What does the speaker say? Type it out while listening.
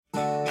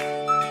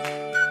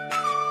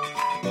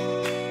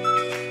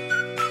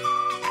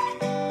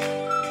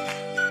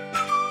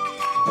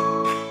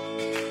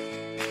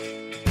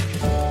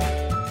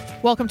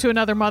Welcome to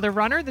another Mother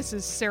Runner. This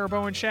is Sarah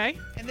Bowen Shea.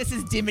 And this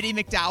is Dimity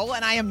McDowell,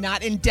 and I am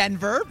not in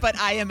Denver, but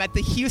I am at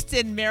the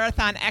Houston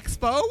Marathon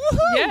Expo. Woohoo!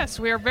 Yes,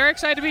 we are very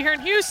excited to be here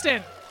in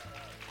Houston.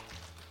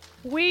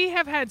 We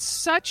have had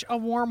such a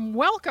warm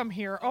welcome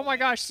here. Oh my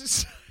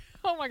gosh.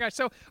 Oh my gosh.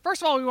 So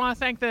first of all, we want to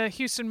thank the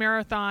Houston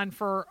Marathon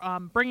for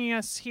bringing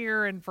us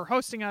here and for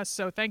hosting us.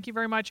 So thank you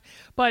very much.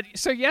 But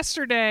so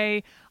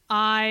yesterday,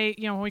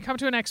 when we come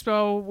to an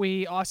expo,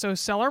 we also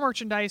sell our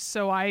merchandise.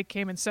 So I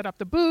came and set up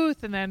the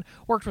booth and then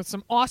worked with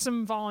some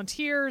awesome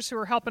volunteers who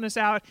were helping us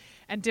out.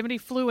 And Dimity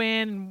flew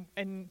in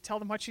and tell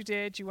them what you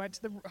did. You went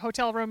to the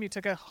hotel room. You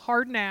took a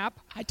hard nap.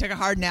 I took a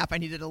hard nap. I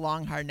needed a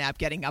long, hard nap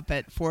getting up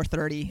at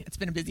 4:30. It's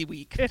been a busy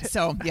week.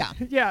 So, yeah.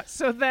 Yeah.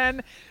 So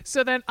then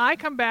I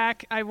come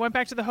back. I went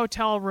back to the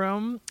hotel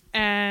room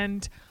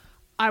and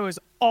I was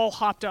all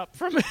hopped up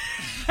from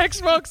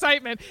expo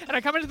excitement. And I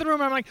come into the room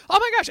and I'm like, oh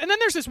my gosh. And then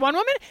there's this one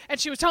woman and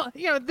she was telling,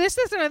 this,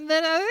 and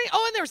then, and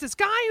there was this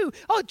guy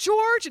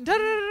George and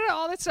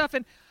all that stuff.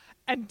 And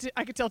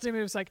I could tell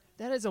Timmy was like,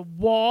 that is a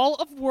wall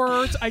of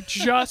words. I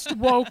just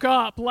woke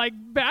up. Like,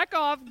 back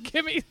off.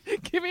 Give me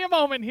a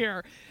moment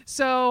here.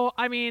 So,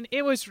 I mean,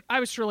 I was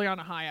truly on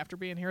a high after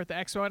being here at the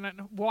expo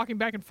and walking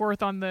back and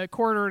forth on the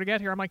corridor to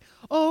get here. I'm like,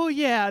 oh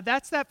yeah,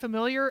 that's that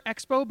familiar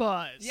expo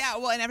buzz. Yeah,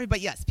 well, and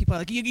everybody, yes, people are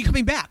like, you're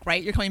coming back,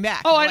 right? You're coming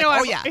back. Oh, I know.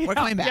 Like, we're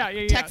coming back.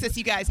 Yeah. Texas,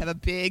 you guys have a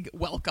big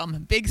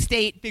welcome. Big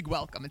state, big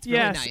welcome. It's really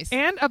nice.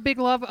 And a big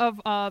love of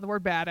the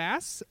word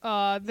badass.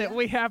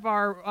 We have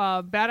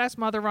our badass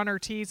Mother Runner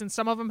tees, and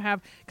some of them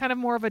have kind of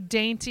more of a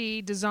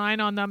dainty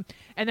design on them.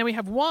 And then we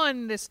have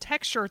this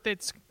tech shirt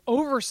that's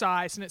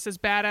oversized and it says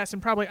badass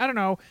in probably,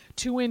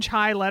 2-inch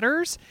high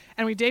letters.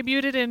 And we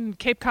debuted it in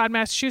Cape Cod,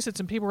 Massachusetts,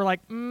 and people were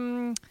like,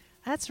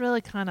 that's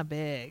really kind of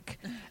big.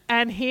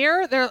 And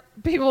here,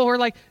 people were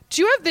like,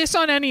 do you have this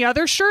on any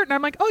other shirt? And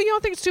I'm like, oh, you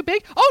don't think it's too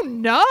big? Oh,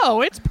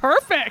 no, it's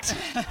perfect.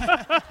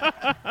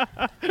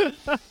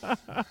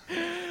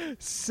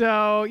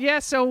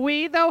 So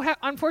we, though,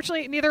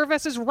 unfortunately, neither of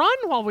us has run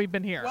while we've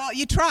been here. Well,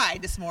 you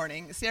tried this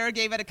morning. Sarah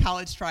gave it a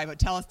college try, but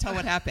tell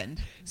what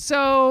happened.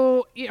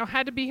 So,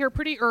 had to be here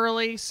pretty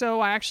early.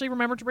 So I actually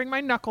remembered to bring my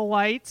knuckle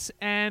lights.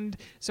 And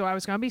so I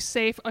was going to be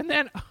safe. And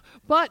then,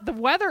 but the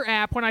weather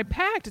app, when I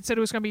packed, it said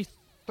it was going to be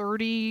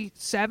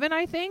 37,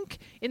 I think,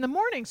 in the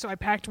morning. So I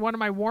packed one of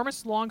my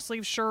warmest long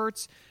sleeve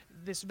shirts,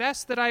 this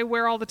vest that I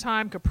wear all the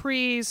time,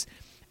 capris,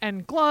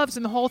 and gloves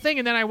and the whole thing.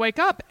 And then I wake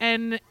up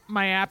and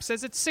my app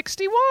says it's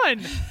 61.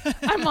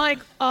 I'm like,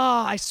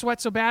 I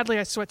sweat so badly.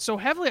 I sweat so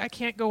heavily. I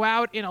can't go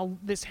out in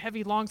this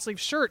heavy long sleeve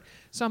shirt.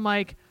 So I'm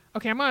like,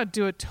 okay, I'm going to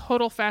do a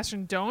total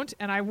fashion don't.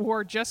 And I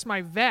wore just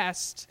my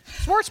vest,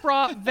 sports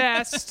bra,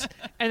 vest,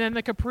 and then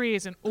the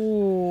capris. And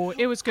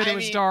it was good. It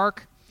was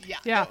dark.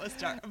 Yeah, it was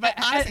dark. But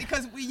honestly,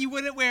 because you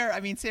wouldn't wear,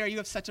 Sarah, you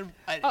have such a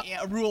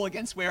rule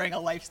against wearing a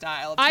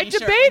lifestyle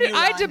t-shirt.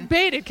 I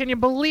debated. Can you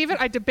believe it?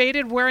 I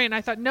debated wearing it, and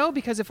I thought, no,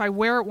 because if I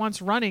wear it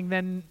once running,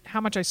 then how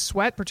much I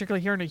sweat,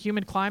 particularly here in a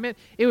humid climate,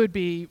 it would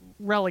be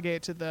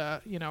relegated to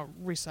the,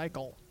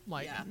 recycle.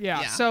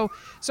 So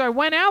I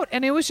went out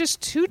and it was just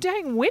too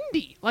dang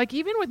windy. Like,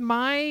 even with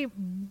my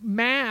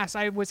mask,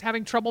 I was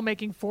having trouble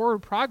making forward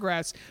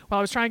progress while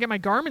I was trying to get my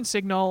Garmin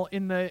signal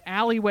in the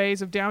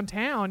alleyways of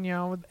downtown,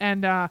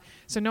 and I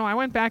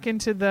went back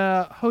into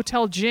the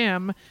hotel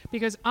gym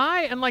because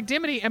I, unlike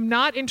Dimity, am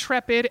not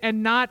intrepid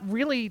and not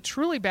really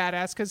truly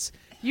badass, because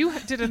you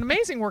did an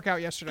amazing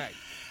workout yesterday.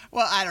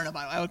 Well, I don't know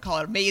about I would call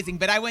it amazing,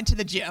 but I went to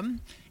the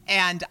gym.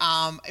 And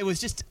it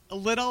was just a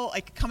little,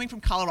 like, coming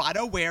from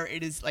Colorado, where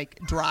it is, like,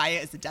 dry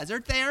as the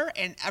desert there,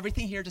 and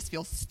everything here just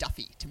feels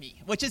stuffy to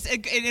me, which is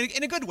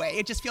in a good way.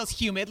 It just feels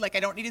humid. Like, I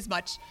don't need as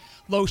much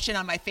lotion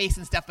on my face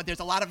and stuff, but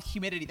there's a lot of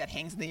humidity that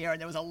hangs in the air, and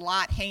there was a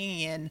lot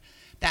hanging in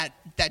that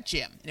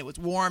gym. And it was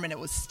warm, and it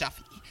was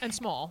stuffy. And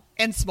small.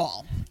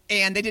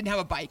 And they didn't have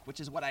a bike,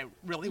 which is what I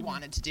really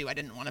wanted to do. I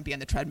didn't want to be on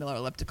the treadmill or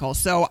elliptical.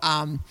 So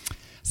when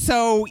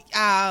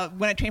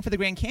I trained for the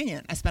Grand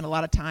Canyon, I spent a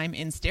lot of time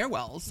in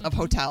stairwells of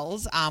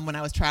hotels when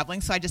I was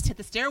traveling. So I just hit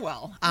the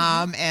stairwell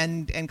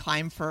and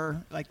climbed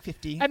for like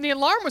 50. And the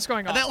alarm was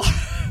going off.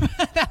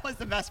 That was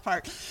the best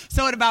part.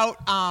 So at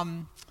about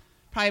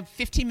probably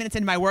 15 minutes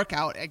into my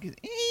workout,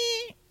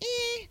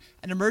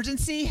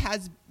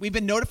 we've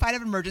been notified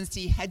of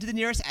emergency, head to the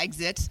nearest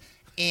exit.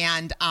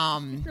 And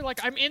you're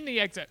like, I'm in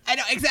the exit. I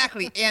know,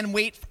 exactly. And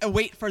wait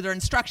further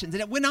instructions.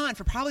 And it went on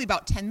for probably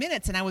about 10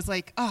 minutes. And I was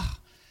like, oh.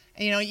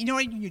 And,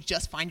 you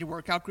just find your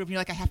workout group and you're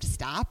like, I have to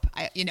stop,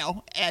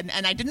 and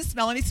I didn't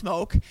smell any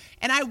smoke,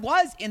 and I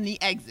was in the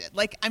exit.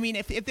 Like,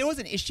 if there was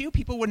an issue,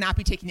 people would not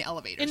be taking the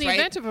elevators, in the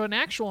event of an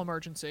actual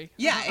emergency.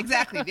 Yeah,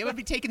 exactly. They would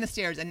be taking the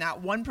stairs, and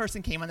not one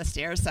person came on the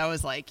stairs. So I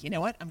was like, you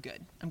know what? I'm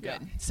good. Yeah.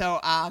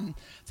 So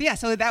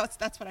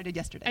that's what I did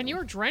yesterday. And you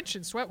were drenched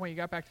in sweat when you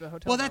got back to the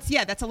hotel. Well,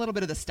 that's a little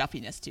bit of the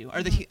stuffiness too,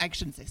 or I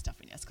shouldn't say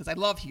stuffiness, because I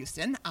love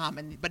Houston,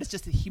 but it's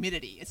just the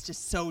humidity. It's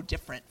just so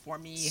different for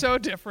me. So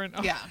different.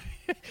 Oh. Yeah.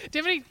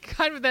 Tiffany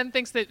kind of then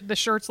thinks that the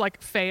shirts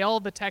like fail.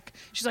 The tech,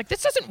 she's like,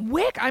 this doesn't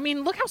wick. I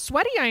mean, look how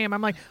sweaty I am.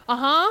 I'm like,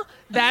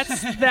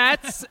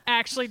 that's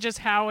actually just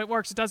how it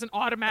works. It doesn't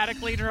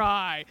automatically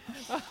dry.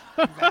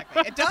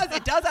 Exactly.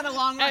 It does on a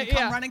long run.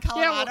 Come run in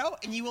Colorado, well,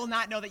 and you will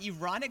not know that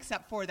you've run,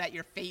 except for that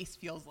your face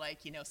feels like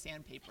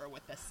sandpaper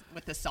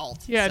with the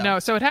salt. Yeah, so. no.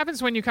 So it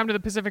happens when you come to the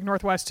Pacific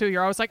Northwest too.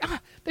 You're always like,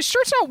 the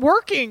shirt's not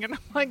working, and I'm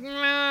like,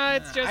 nah,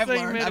 it's just the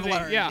humidity. I've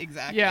learned. Yeah,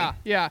 exactly.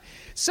 Yeah.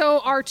 So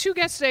our two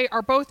guests today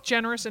are both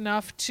generous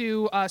enough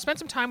to spend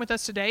some time with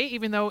us today,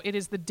 even though it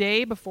is the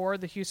day before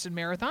the Houston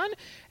Marathon,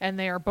 and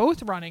they are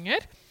both running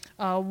it.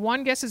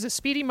 One guest is a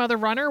Speedy mother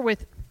runner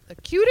with the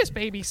cutest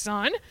baby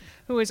son,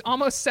 who is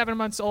almost 7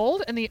 months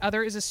old, and the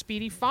other is a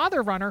Speedy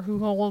father runner who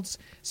holds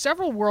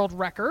several world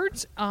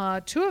records.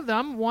 Two of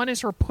them, one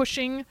is her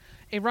pushing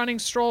a running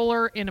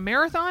stroller in a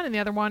marathon, and the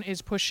other one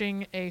is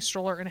pushing a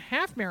stroller in a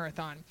half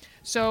marathon.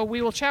 So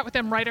we will chat with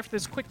them right after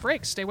this quick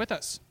break. Stay with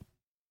us.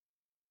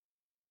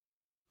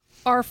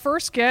 Our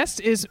first guest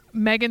is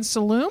Megan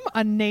Saloom,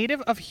 a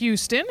native of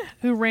Houston,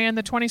 who ran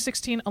the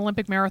 2016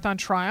 Olympic Marathon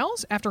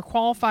Trials after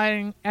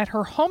qualifying at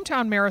her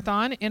hometown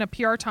marathon in a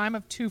PR time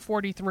of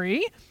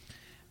 2:43.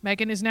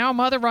 Megan is now a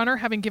mother runner,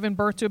 having given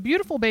birth to a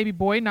beautiful baby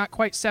boy not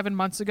quite 7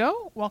 months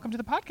ago. Welcome to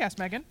the podcast,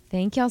 Megan.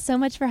 Thank y'all so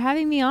much for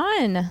having me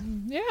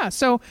on. Yeah.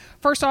 So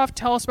first off,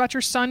 tell us about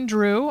your son,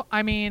 Drew.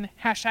 I mean,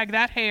 hashtag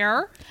that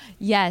hair.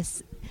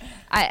 Yes.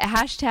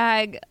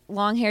 Hashtag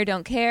long hair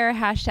don't care.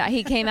 Hashtag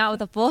he came out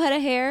with a full head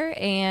of hair,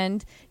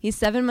 and he's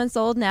 7 months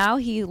old now.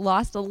 He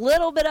lost a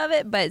little bit of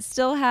it, but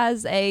still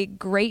has a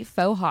great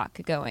faux hawk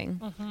going.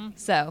 Mm-hmm.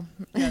 So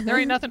there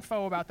ain't nothing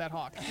faux about that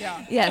hawk.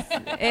 Yeah. Yes,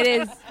 it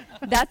is.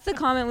 That's the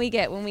comment we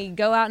get when we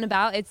go out and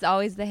about. It's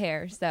always the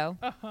hair. So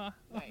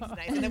nice.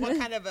 And then what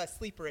kind of a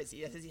sleeper is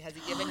he? Has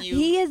he given you?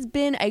 He has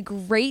been a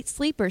great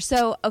sleeper.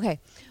 So okay.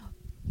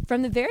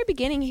 From the very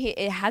beginning,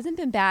 it hasn't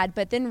been bad,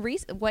 but then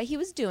what he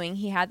was doing,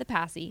 he had the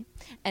passy,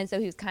 and so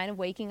he was kind of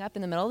waking up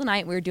in the middle of the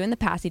night. We were doing the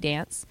passy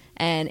dance,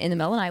 and in the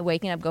middle of the night,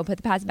 waking up, go put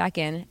the passy back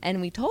in, and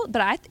it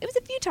was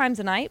a few times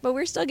a night, but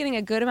we were still getting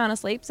a good amount of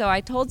sleep, so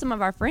I told some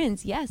of our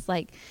friends, yes,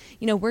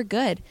 we're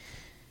good.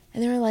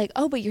 And they were like,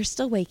 oh, but you're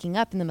still waking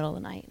up in the middle of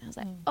the night. And I was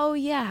like, oh,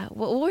 yeah,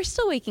 well, we're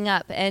still waking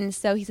up. And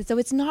so he said, so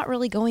it's not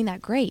really going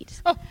that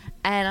great. Oh.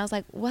 And I was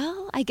like,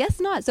 well, I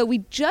guess not. So we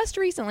just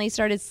recently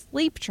started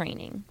sleep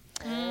training.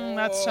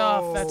 That's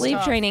tough.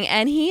 Sleep training,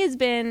 and he has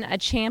been a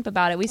champ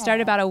about it. We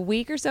started about a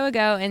week or so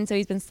ago, and so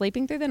he's been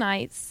sleeping through the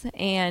nights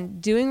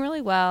and doing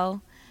really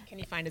well. Can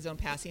he find his own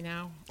passy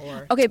now?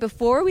 Or okay,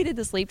 before we did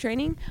the sleep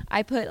training,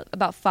 I put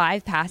about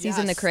 5 passies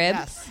in the crib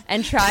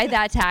and tried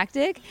that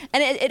tactic,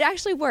 and it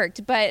actually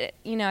worked. But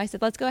I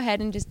said, let's go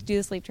ahead and just do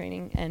the sleep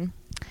training and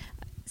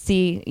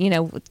see,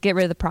 get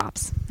rid of the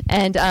props.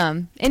 And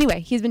anyway,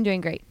 he's been doing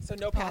great. So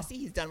no passy?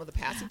 He's done with the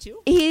passy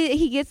too?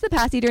 He gets the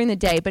passy during the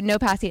day, but no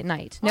passy at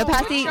night. No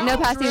passy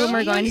when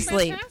we're going to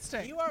sleep.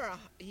 You are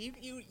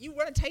you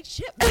run a tight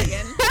ship,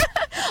 Megan.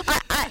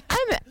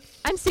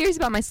 I'm serious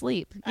about my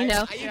sleep, and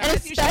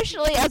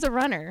especially as a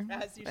runner.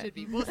 As you should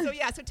be. Well,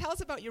 so tell us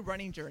about your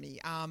running journey.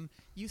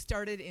 You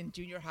started in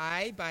junior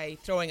high by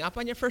throwing up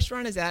on your first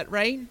run. Is that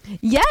right?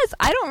 Yes.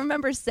 I don't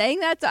remember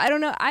saying that, so I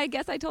don't know. I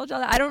guess I told y'all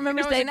that. I don't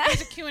remember saying that. It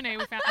was a Q&A.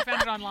 I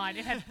found it online.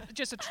 It had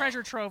just a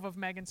treasure trove of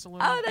Megan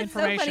Saloom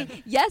information. So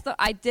funny. Yes,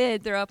 I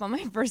did throw up on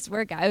my first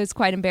workout. It was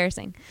quite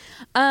embarrassing.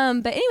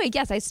 But anyway,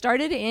 yes, I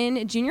started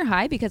in junior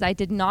high because I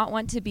did not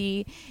want to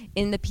be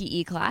in the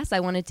PE class.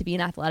 I wanted to be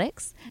in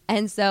athletics.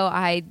 And so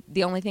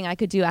the only thing I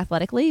could do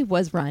athletically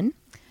was run.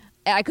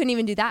 I couldn't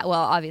even do that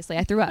well, obviously.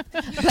 I threw up.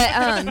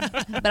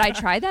 But I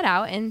tried that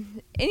out.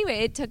 And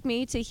anyway, it took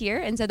me to here.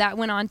 And so that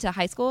went on to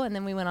high school, and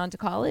then we went on to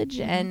college,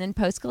 and then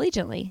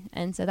post-collegiately.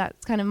 And so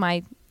that's kind of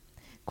my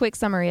quick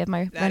summary of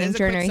my running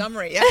journey. Quick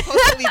summary. Yeah,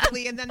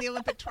 post-collegiately and then the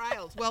Olympic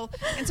trials. Well,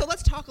 and so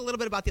let's talk a little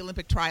bit about the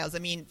Olympic trials. I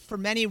mean, for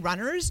many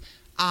runners,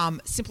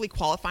 simply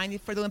qualifying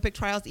for the Olympic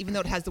trials, even though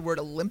it has the word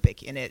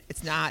Olympic in it,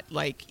 it's not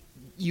like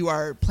you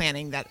are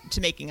planning that to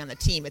making on the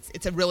team.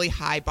 It's a really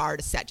high bar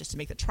to set just to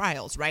make the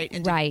trials, right?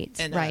 And right.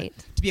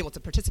 To be able to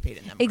participate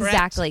in them.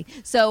 Exactly.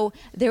 Correct? So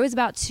there was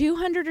about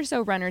 200 or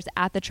so runners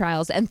at the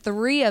trials, and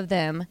 3 of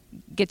them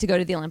get to go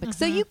to the Olympics.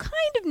 So you kind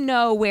of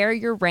know where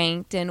you're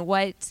ranked and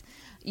what,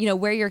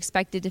 where you're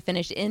expected to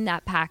finish in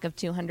that pack of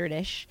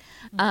 200-ish.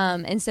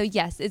 And so,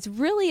 yes, it's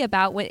really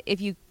about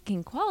if you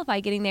can qualify,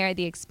 getting there,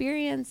 the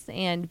experience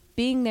and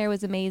being there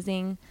was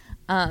amazing.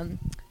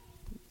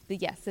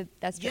 Yes,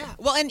 that's true. Yeah.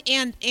 Well,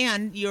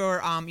 and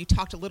your you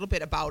talked a little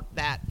bit about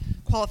that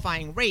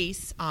qualifying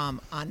race on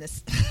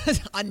this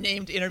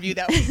unnamed interview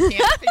that we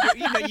can't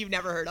figure, you've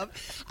never heard of.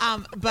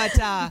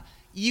 But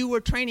you were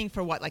training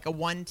for what, like a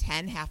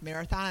 1:10 half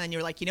marathon, and you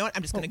were like, you know what,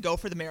 I'm just going to go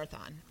for the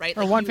marathon, right?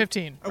 Or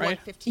 1:15,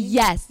 right? 1:15.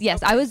 Yes.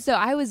 Okay.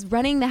 I was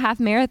running the half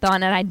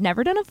marathon, and I'd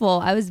never done a full.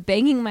 I was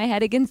banging my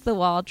head against the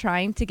wall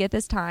trying to get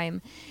this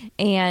time,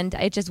 and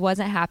it just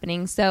wasn't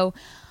happening. So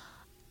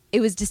it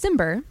was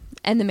December,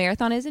 And the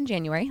marathon is in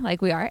January,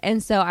 like we are.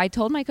 And so I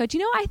told my coach,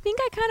 I think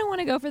I kind of want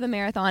to go for the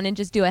marathon and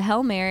just do a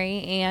Hail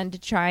Mary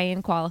and try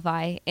and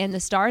qualify. And the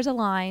stars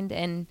aligned,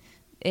 and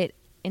it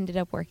ended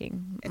up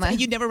working.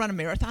 You'd never run a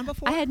marathon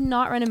before? I had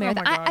not run a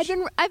marathon. my gosh.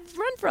 I've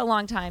run for a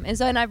long time,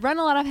 and I've run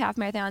a lot of half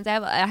marathons.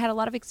 I had a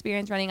lot of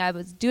experience running. I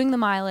was doing the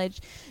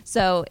mileage,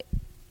 so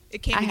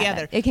it came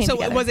together. It came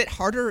together. Was it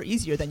harder or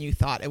easier than you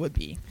thought it would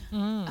be?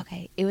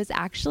 Okay, it was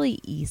actually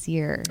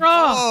easier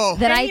Oh,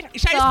 than Oh, I should I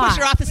just thought. push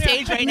her off the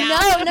stage right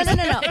now?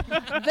 No.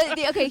 But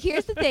okay,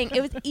 here's the thing.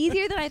 It was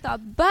easier than I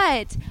thought,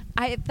 but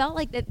I felt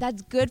like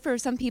that's good for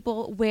some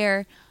people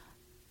where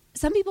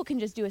some people can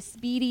just do a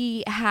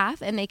speedy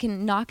half and they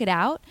can knock it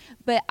out,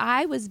 but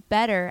I was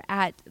better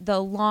at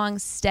the long,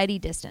 steady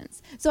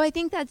distance. So I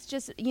think that's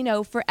just,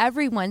 for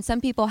everyone.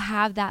 Some people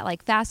have that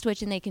like fast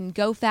twitch and they can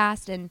go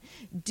fast and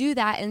do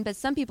that, but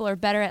some people are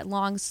better at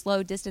long,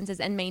 slow distances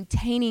and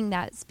maintaining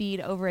that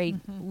speed over a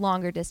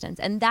longer distance.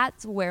 And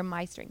that's where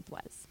my strength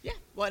was. Yeah.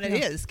 Well, and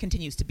it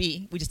continues to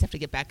be. We just have to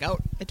get back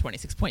out at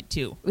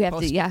 26.2. We have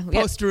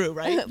Post Drew,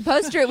 right?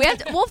 Post Drew. We'll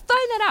find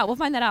that out. We'll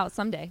find that out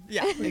someday.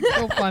 Yeah, exactly.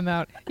 we'll find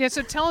out. Yeah,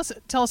 so tell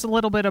us a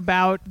little bit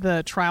about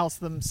the trials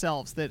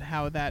themselves.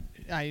 How that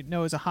I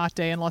know is a hot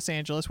day in Los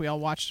Angeles. We all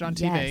watched it on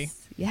TV.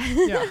 Yes.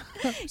 Yeah.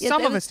 Yes,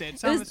 Some of us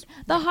did. It was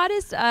the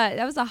hottest.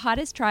 That was the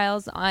hottest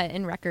trials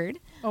in record.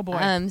 Oh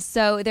boy.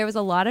 So there was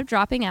a lot of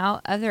dropping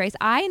out of the race.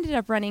 I ended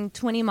up running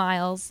 20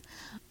 miles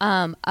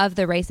of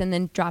the race and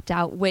then dropped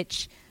out,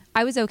 which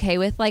I was okay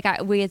with. Like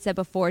we had said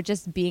before,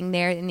 just being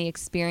there and the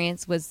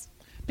experience was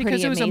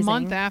because it was amazing. a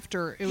month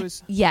after it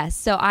was. Yes.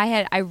 So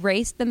I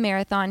raced the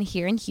marathon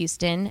here in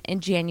Houston in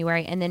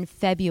January, and then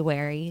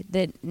February,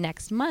 the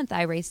next month,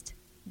 I raced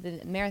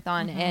the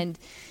marathon. And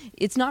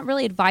it's not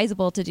really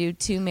advisable to do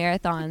 2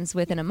 marathons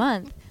within a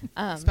month,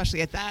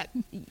 Especially at that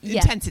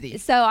intensity.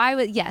 So I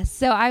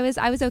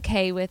was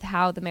okay with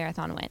how the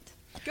marathon went.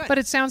 Good. But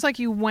it sounds like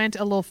you went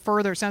a little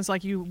further. It sounds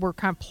like you were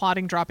kind of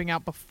plotting dropping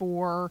out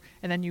before,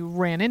 and then you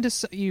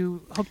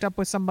you hooked up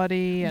with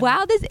somebody. And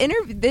Wow, this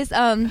interview,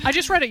 I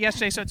just read it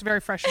yesterday, so it's very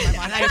fresh in my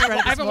mind. I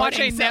haven't watched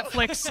any morning,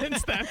 Netflix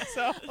since then.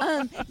 So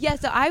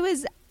So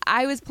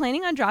I was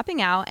planning on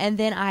dropping out, and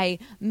then I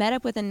met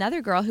up with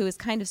another girl who was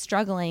kind of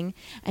struggling,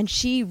 and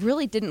she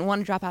really didn't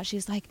want to drop out. She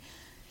was like,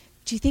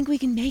 do you think we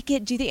can make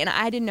it? Do you think? And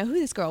I didn't know who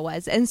this girl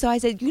was. And so I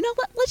said,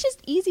 let's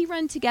just easy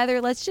run together.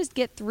 Let's just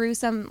get through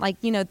some,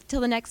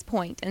 till the next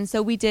point. And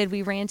so we did.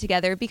 We ran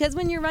together, because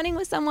when you're running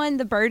with someone,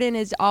 the burden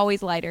is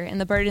always lighter,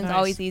 and the burden's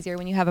always easier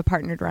when you have a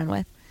partner to run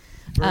with.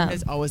 Burden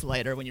is always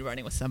lighter when you're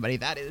running with somebody.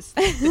 That is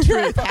the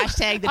truth.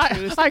 Hashtag the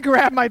truth. I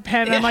grabbed my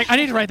pen and I'm like, I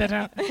need to write that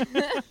down.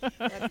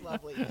 That's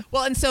lovely.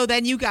 Well, and so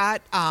then you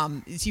got,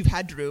 you've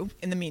had Drew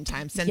in the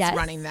meantime since Yes.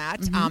 running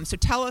that. So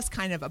tell us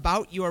kind of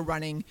about your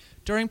running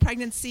during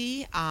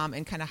pregnancy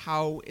and kind of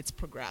how it's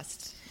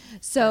progressed.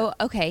 So,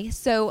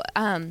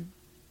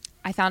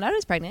 I found out I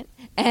was pregnant,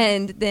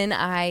 and then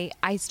I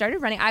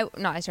started running.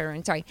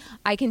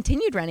 I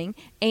continued running,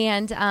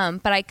 and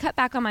but I cut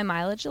back on my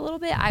mileage a little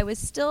bit. I was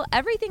still,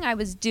 everything I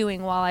was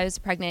doing while I was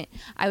pregnant,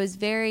 I was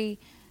very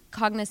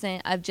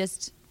cognizant of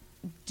just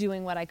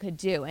doing what I could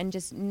do and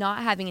just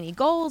not having any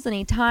goals,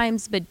 any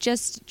times, but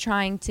just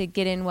trying to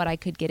get in what I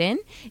could get in.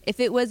 If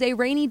it was a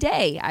rainy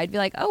day, I'd be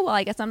like, oh, well,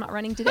 I guess I'm not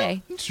running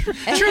today. Which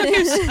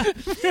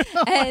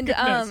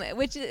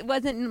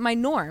wasn't my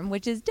norm,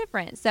 which is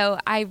different. So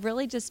I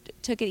really just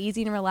took it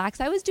easy and relaxed.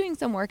 I was doing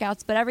some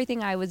workouts, but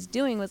everything I was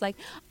doing was like,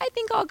 I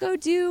think I'll go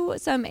do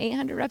some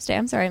 800 reps today.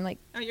 I'm sorry, I'm like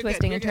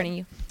twisting and turning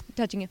you,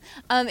 touching you.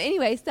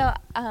 Anyway,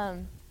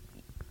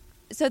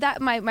 so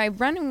that my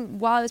running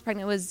while I was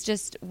pregnant was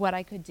just what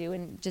I could do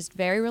and just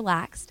very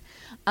relaxed,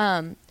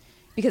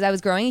 because I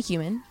was growing a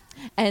human,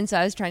 and so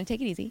I was trying to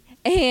take it easy.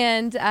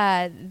 And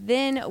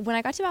then when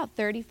I got to about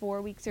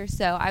 34 weeks or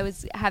so, I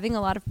was having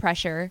a lot of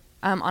pressure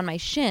on my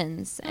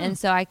shins, and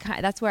so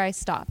that's where I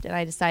stopped, and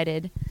I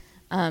decided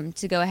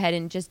to go ahead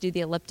and just do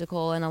the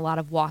elliptical and a lot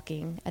of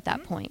walking at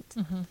that point.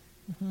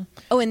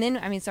 Oh, and then,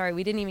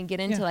 we didn't even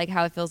get into like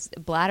how it feels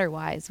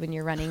bladder-wise when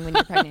you're running when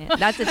you're pregnant.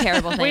 That's a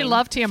terrible thing. We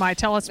love TMI.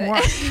 Tell us more.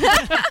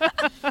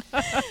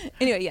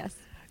 Anyway, yes.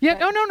 Yeah,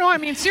 no. I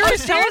mean,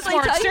 seriously, tell us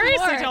more.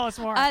 Seriously, tell us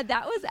more.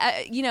 That was,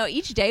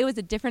 each day was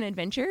a different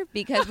adventure,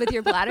 because with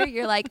your bladder,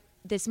 you're like,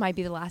 this might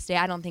be the last day.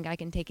 I don't think I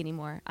can take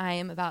anymore. I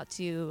am about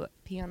to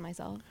pee on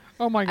myself.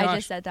 Oh my gosh! I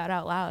just said that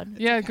out loud.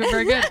 Yeah, good,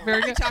 very good,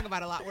 very good. We talk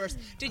about a lot worse.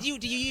 Do you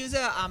use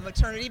a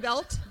maternity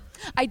belt?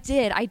 I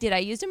did. I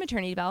used a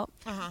maternity belt,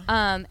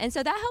 and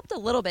so that helped a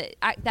little bit.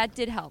 That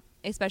did help,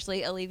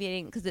 especially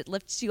alleviating, because it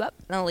lifts you up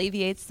and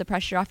alleviates the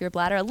pressure off your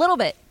bladder a little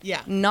bit.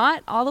 Yeah,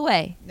 not all the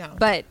way. No,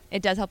 but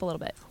it does help a little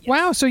bit. Yes.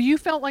 Wow. So you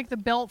felt like the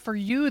belt for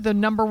you, the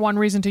number one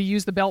reason to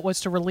use the belt was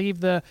to relieve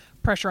the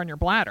pressure on your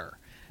bladder.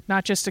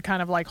 not just to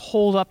kind of like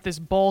hold up this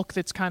bulk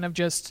that's kind of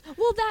just.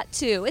 Well, that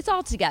too. It's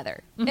all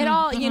together. It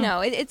all, you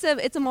know, it's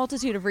a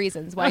multitude of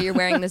reasons why you're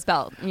wearing this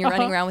belt and you're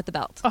running around with the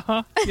belt.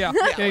 Yeah.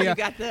 You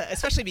got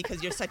especially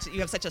because you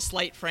have such a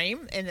slight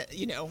frame, and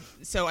you know,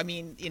 so I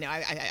mean, you know,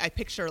 I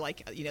picture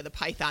like, you know, the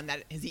python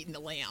that has eaten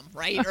the lamb,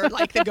 right, or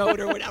like the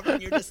goat or whatever,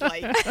 and you're just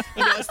like,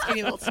 you know, a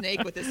skinny little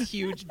snake with this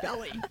huge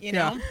belly, you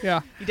know.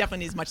 Yeah. You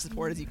definitely need as much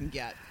support as you can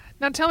get.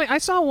 Now tell me, I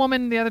saw a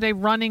woman the other day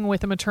running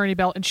with a maternity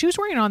belt, and she was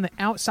wearing it on the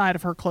outside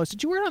of her clothes.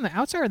 Did you wear it on the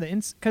outside or the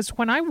inside? Because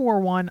when I wore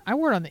one, I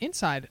wore it on the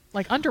inside,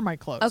 like under my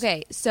clothes.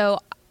 Okay, so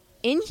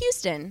in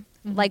Houston,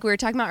 like we were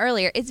talking about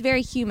earlier, it's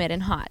very humid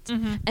and hot.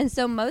 And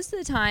so most of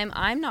the time,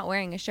 I'm not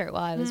wearing a shirt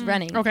while I was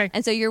running. Okay.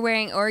 And so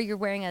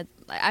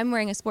I'm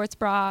wearing a sports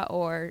bra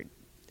or...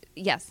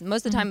 Yes,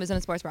 most of the time it was in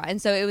a sports bra,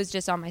 and so it was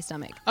just on my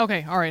stomach.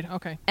 Okay, all right,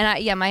 okay.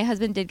 And my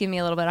husband did give me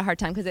a little bit of a hard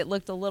time because it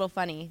looked a little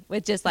funny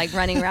with just like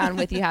running around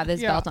with you have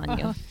this belt on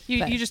you.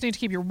 You just need to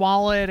keep your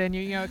wallet and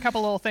you know a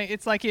couple little things.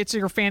 It's like it's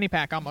your fanny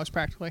pack almost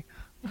practically.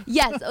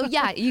 Yes. Oh,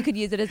 yeah. You could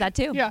use it as that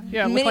too. Yeah.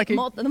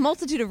 The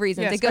multitude of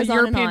reasons. Yes, it goes a on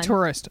European and on.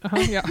 tourist.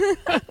 Yeah.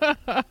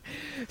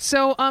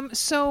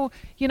 So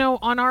you know,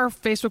 on our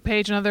Facebook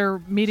page and other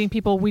meeting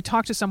people, we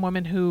talk to some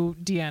women who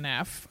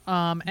DNF,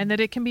 and that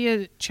it can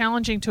be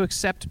challenging to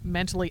accept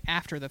mentally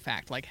after the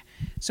fact. Like,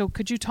 so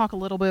could you talk a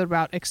little bit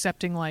about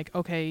accepting, like,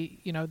 okay,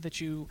 you know,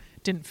 that you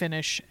didn't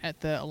finish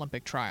at the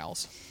Olympic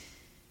trials?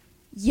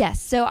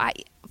 Yes. So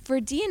for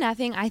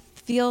DNFing, I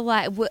feel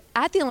like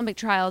at the Olympic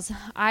trials,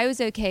 I was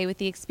okay with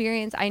the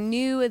experience. I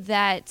knew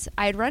that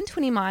I had run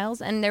 20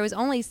 miles and there was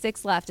only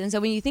 6 left. And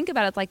so when you think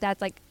about it like that,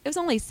 it's like, it was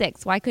only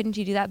 6. Why couldn't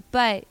you do that?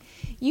 But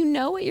you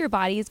know what your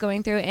body is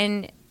going through.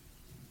 And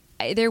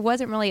there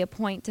wasn't really a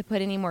point to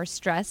put any more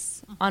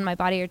stress on my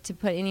body or to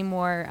put any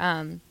more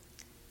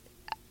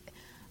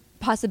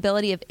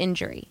possibility of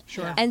injury.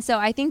 Sure. And so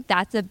I think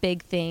that's a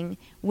big thing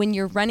when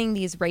you're running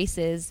these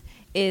races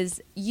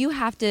is you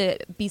have to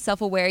be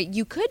self-aware.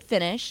 You could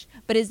finish,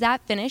 but is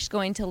that finish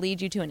going to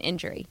lead you to an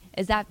injury?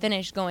 Is that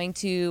finish going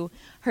to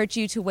hurt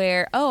you to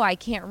where, oh, I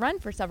can't run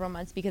for several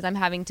months because I'm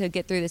having to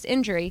get through this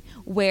injury,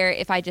 where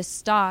if I just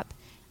stop,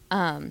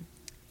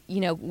 you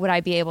know, would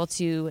I be able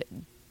to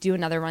do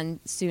another run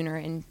sooner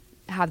and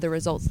have the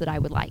results that I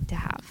would like to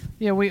have?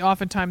 Yeah, we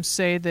oftentimes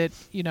say that,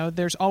 you know,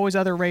 there's always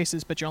other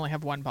races, but you only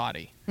have one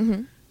body.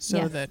 So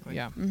Yes. that,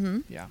 yeah.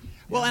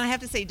 Well, and I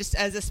have to say, just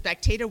as a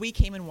spectator, we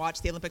came and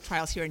watched the Olympic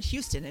trials here in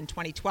Houston in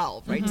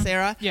 2012, right,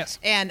 Sarah? Yes.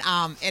 And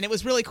it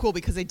was really cool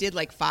because they did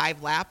like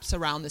 5 laps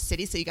around the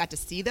city, so you got to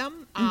see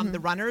them, the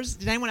runners.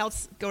 Did anyone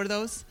else go to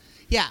those?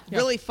 Yeah,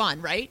 really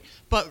fun, right?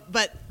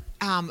 But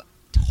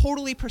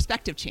totally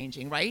perspective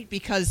changing, right?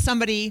 Because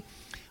somebody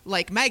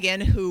like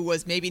Megan, who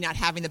was maybe not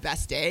having the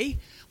best day,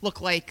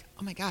 looked like,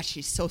 oh my gosh,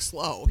 she's so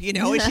slow, you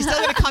know, and she's still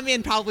going to come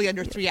in probably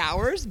under 3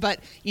 hours. But,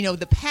 you know,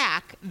 the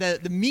pack, the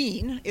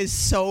mean is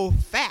so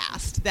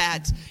fast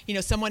that, you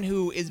know, someone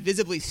who is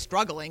visibly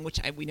struggling, which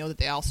we know that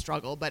they all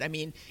struggle, but I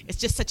mean, it's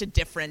just such a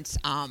different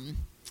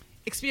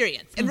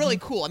experience and really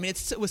cool. I mean,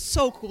 it was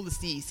so cool to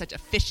see such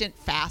efficient,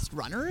 fast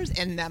runners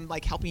and them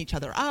like helping each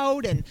other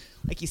out. And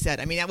like you said,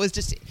 I mean, that was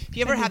just, if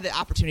you ever have the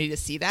opportunity to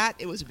see that,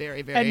 it was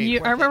very, very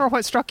And I remember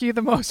what struck you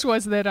the most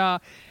was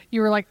that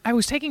you were like, I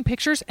was taking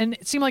pictures and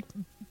it seemed like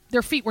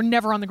their feet were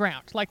never on the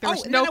ground. Like there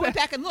was and then I went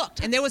back and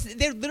looked, and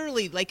they're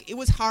literally like, it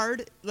was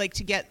hard like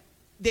to get.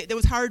 It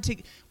was hard to.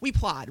 We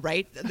plod,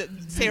 right?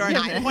 Sarah and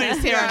I. The point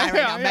is Sarah and I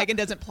right now. Megan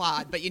doesn't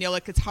plod, but you know,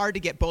 like it's hard to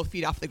get both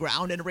feet off the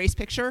ground in a race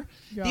picture.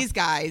 Yeah. These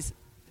guys,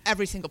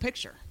 every single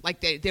picture,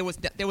 like there was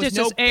just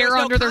no air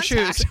under their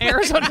shoes.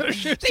 Air's under their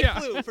shoes. They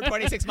flew for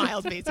 26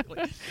 miles basically.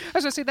 I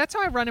was gonna say that's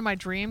how I run in my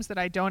dreams, that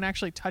I don't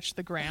actually touch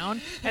the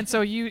ground, and so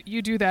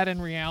you do that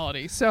in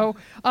reality. So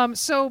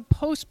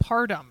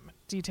postpartum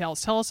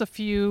details. Tell us a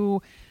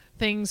few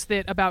things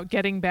that about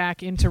getting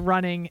back into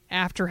running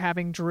after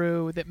having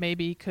Drew that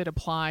maybe could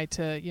apply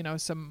to, you know,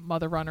 some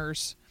mother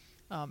runners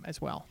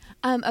as well.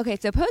 Okay,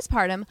 so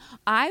postpartum,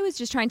 I was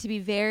just trying to be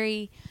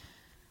very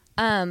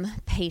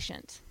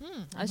patient.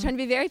 I was trying to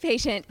be very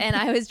patient, and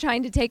I was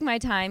trying to take my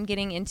time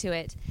getting into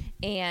it.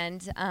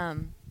 And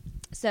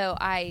so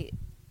I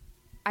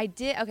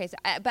did. Okay, so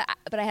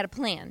but I had a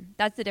plan.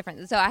 That's the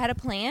difference. So I had a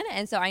plan,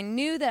 and so I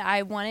knew that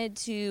I wanted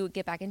to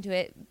get back into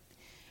it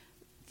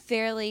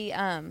fairly.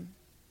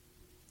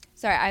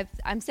 Sorry,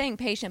 I'm saying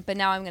patient, but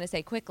now I'm going to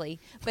say quickly.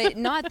 But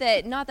not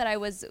that I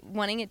was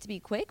wanting it to be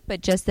quick,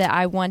 but just that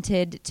I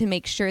wanted to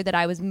make sure that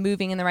I was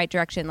moving in the right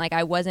direction. Like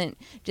I wasn't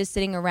just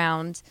sitting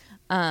around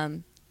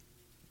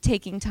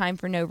taking time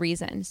for no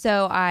reason.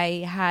 So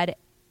I had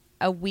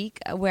a week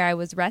where I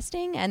was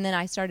resting, and then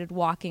I started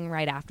walking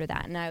right after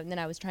that. And then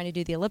I was trying to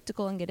do the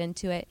elliptical and get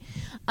into it.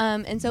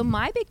 And so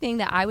my big thing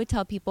that I would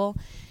tell people,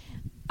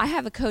 I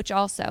have a coach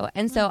also.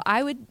 And so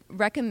I would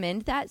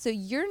recommend that. So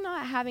you're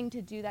not having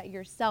to do that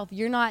yourself.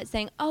 You're not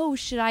saying, oh,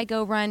 should I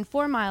go run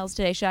 4 miles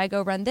today? Should I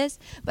go run this?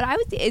 But I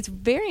would say it's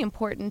very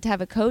important to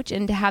have a coach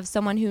and to have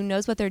someone who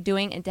knows what they're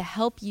doing and to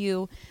help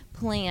you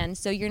plan.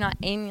 So you're not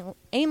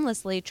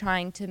aimlessly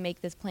trying to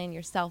make this plan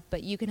yourself,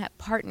 but you can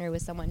partner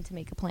with someone to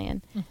make a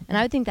plan. And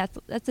I would think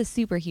that's a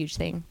super huge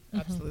thing.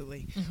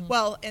 Absolutely.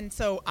 Well, and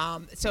so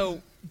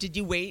did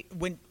you wait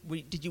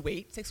did you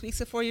wait 6 weeks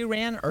before you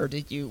ran, or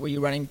were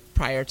you running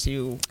prior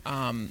to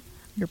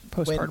Your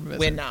postpartum visit.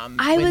 when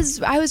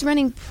I was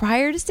running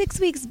prior to 6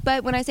 weeks,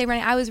 but when I say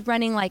running, I was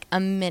running like a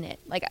minute,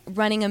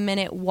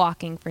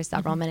 walking for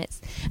several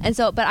minutes. And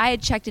so, but I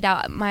had checked it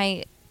out.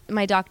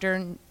 My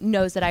doctor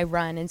knows that I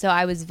run, and so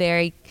I was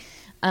very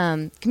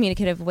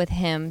communicative with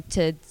him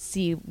to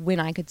see when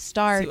I could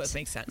start. See what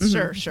makes sense.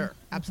 Sure.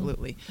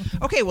 Absolutely.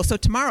 Okay, well, so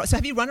tomorrow,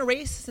 have you run a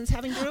race since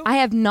having Drew? I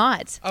have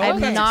not. Oh, I have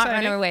okay. not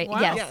Exciting. run away. Wow.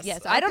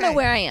 Yes. I don't know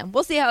where I am.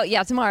 We'll see how,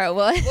 tomorrow.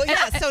 Well,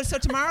 yeah, so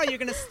tomorrow you're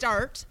going to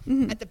start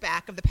at the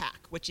back of the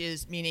pack, which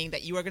is meaning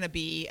that you are going to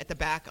be at the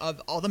back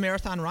of all the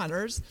marathon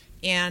runners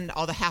and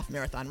all the half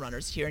marathon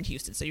runners here in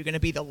Houston. So you're going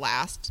to be the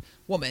last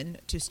woman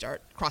to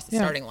cross the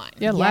starting line.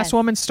 Yeah, last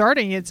woman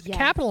starting. It's Yes.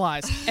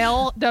 capitalized.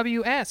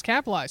 LWS,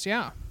 capitalized,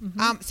 yeah.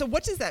 So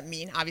what does that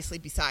mean, obviously,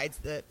 besides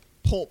the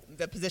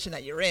position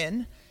that you're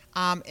in?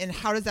 And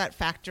how does that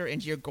factor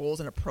into your goals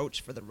and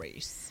approach for the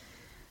race?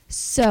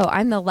 So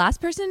I'm the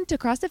last person to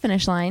cross the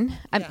finish line.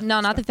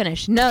 Not the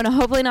finish. No,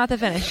 hopefully not the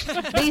finish.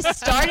 The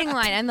starting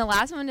line. I'm the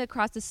last one to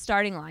cross the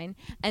starting line.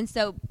 And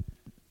so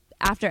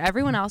after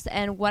everyone else,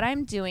 and what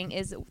I'm doing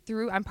is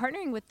I'm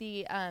partnering with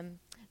the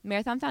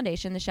Marathon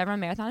Foundation, the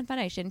Chevron Marathon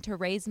Foundation, to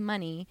raise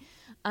money.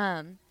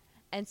 And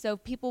so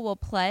people will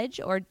pledge,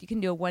 or you can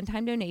do a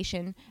one-time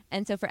donation.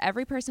 And so for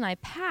every person I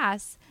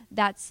pass,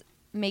 that's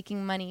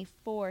making money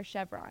for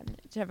Chevron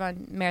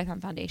Marathon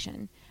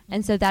Foundation.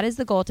 And so that is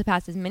the goal, to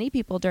pass as many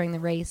people during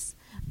the race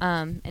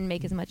and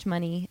make as much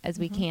money as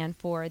we can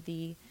for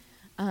the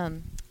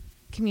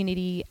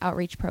community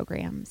outreach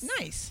programs.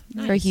 Nice.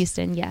 For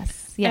Houston,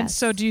 yes. And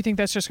so do you think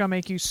that's just going to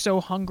make you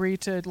so hungry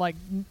to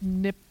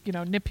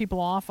nip people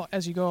off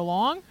as you go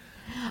along?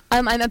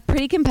 I'm a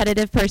pretty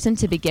competitive person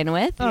to begin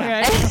with.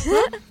 Okay.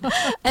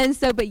 And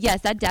so, but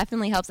yes, that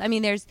definitely helps. I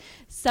mean, there's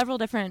several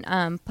different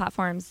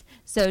platforms.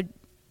 So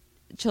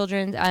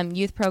children's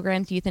youth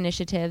programs, youth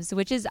initiatives,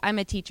 which is, I'm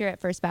a teacher at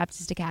First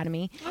Baptist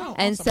Academy.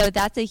 And awesome. So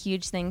that's a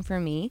huge thing for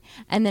me.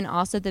 And then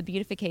also the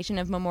beautification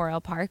of Memorial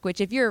Park, which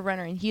if you're a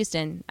runner in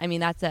Houston, I mean,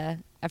 that's a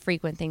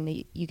frequent thing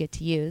that you get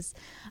to use.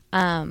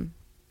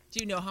 Do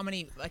you know how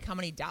many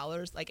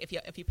dollars,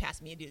 if you pass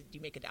me, do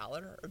you make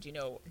 $1, or do you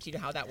know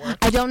how that works?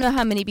 I don't know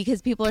how many,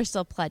 because people are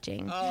still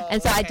pledging.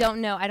 And so okay. I don't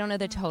know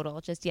the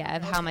total just yet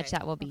of how much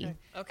that will be.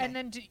 Okay. And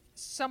then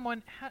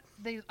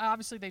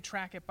they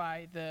track it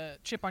by the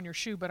chip on your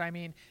shoe, but I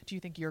mean, do you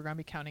think you're going to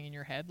be counting in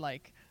your head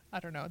I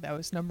don't know, that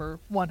was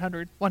number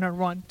 100,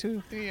 101,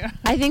 2, 3.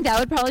 I think that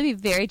would probably be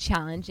very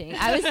challenging.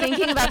 I was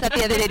thinking about that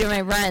the other day during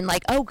my run,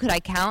 could I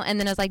count? And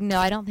then I was like, no,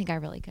 I don't think I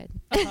really could.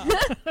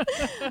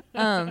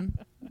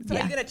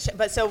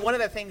 So one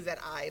of the things that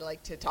I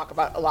like to talk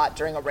about a lot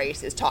during a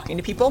race is talking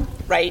to people,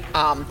 right?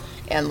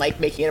 And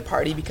making it a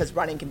party, because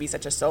running can be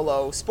such a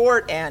solo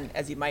sport, and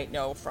as you might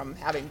know from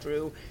having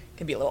Drew, it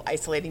can be a little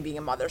isolating being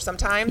a mother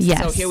sometimes.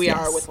 Yes, so here we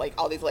are with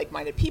all these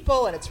like-minded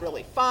people, and it's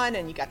really fun,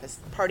 and you got this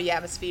party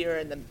atmosphere,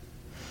 and then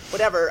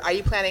whatever. Are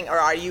you planning, or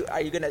are you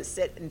going to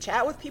sit and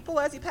chat with people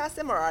as you pass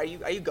them, or are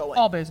you going?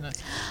 All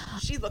business.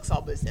 She looks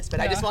all business, but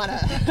I just want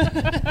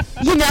to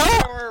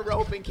her a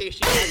rope in case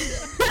she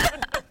wants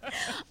to.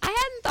 I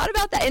hadn't thought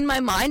about that in my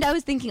mind. I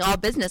was thinking all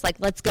business,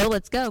 let's go.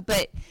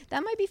 But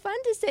that might be fun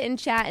to sit and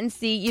chat and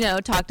see,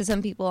 talk to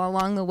some people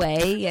along the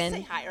way. And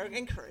say hi or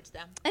encourage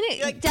them. And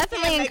it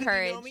definitely hey,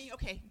 encourage. You know me?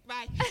 Okay,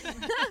 bye.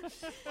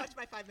 Watch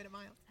my 5-minute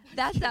mile.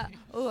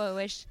 I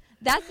wish.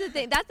 That's the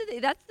thing. And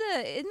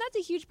that's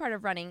a huge part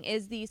of running,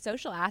 is the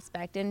social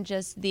aspect and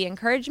just the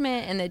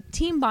encouragement and the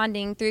team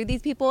bonding through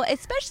these people,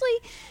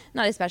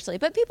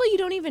 but people you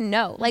don't even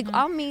know.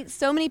 I'll meet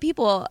so many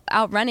people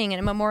out running in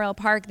a Memorial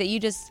Park that you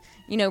just,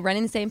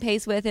 running the same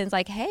pace with, and it's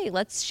like, hey,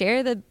 let's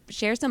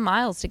share some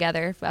miles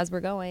together as we're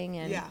going.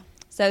 And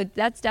so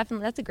that's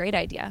a great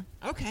idea.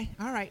 Okay.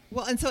 All right.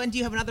 Well, and do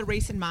you have another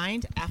race in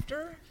mind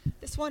after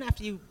this one,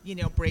 after you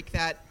break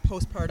that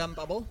postpartum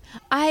bubble?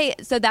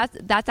 So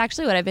that's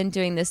actually what I've been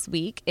doing this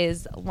week,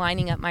 is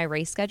lining up my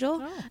race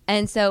schedule.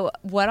 And so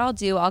what I'll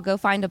do, I'll go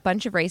find a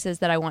bunch of races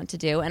that I want to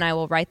do, and I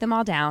will write them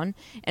all down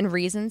and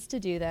reasons to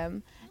do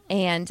them,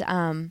 and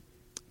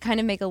kind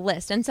of make a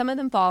list. And some of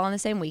them fall on the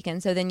same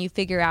weekend, so then you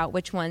figure out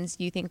which ones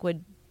you think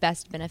would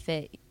best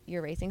benefit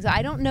your racing. So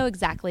I don't know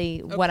exactly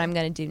what I'm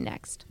going to do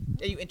next.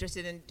 Are you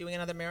interested in doing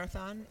another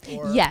marathon?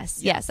 Or?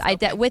 Yes.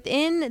 Okay.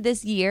 Within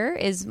this year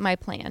is my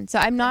plan. So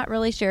I'm not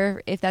really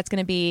sure if that's going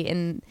to be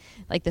in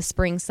the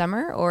spring,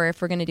 summer, or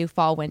if we're going to do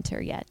fall,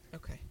 winter yet.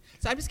 Okay.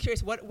 So I'm just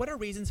curious, what are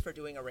reasons for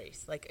doing a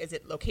race? Is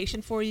it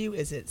location for you?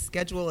 Is it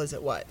schedule? Is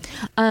it what?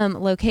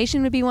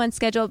 Location would be one,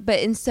 schedule.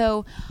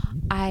 So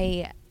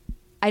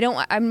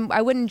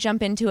I wouldn't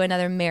jump into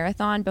another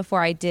marathon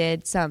before I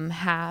did some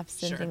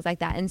halves and Sure. things like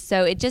that. And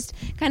so it just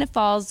kind of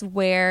falls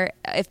where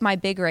if my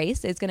big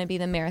race is going to be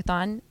the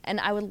marathon, and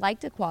I would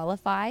like to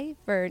qualify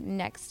for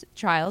next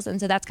trials. And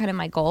so that's kind of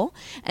my goal.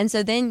 And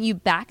so then you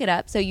back it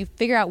up. So you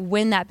figure out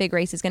when that big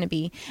race is going to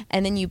be,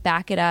 and then you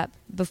back it up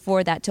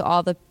before that to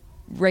all the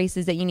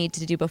races that you need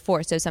to do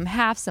before. So some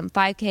halves, some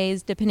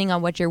 5Ks, depending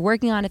on what you're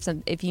working on,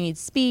 if you need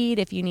speed,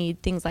 if you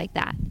need things like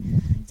that.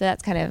 So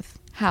that's kind of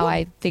how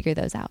I figure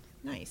those out.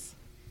 Nice.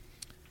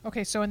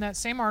 Okay, so in that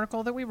same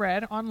article that we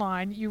read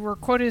online, you were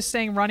quoted as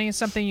saying running is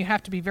something you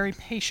have to be very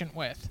patient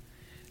with.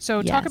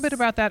 So talk a bit Yes.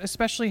 about that,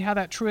 especially how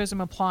that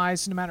truism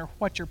applies no matter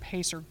what your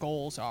pace or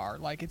goals are.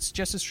 Like it's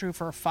just as true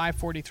for a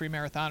 5:43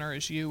 marathoner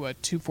as you a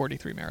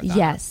 2:43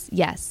 marathoner.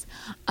 Yes.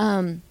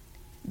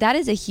 That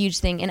is a huge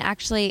thing. And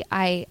actually,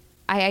 I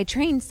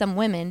trained some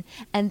women,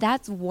 and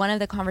that's one of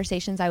the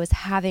conversations I was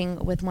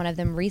having with one of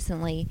them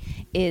recently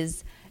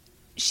is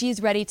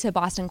she's ready to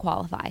Boston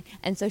qualify.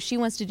 And so she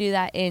wants to do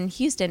that in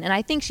Houston. And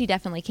I think she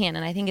definitely can.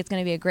 And I think it's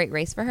going to be a great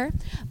race for her.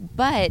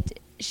 But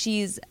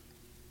she's,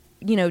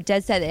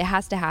 dead set that it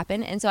has to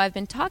happen. And so I've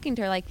been talking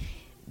to her like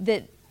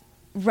that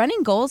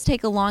running goals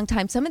take a long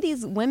time. Some of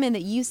these women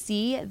that you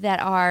see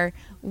that are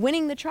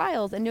winning the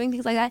trials and doing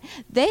things like that,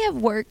 they have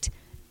worked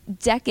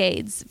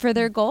decades for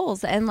their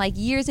goals and like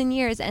years and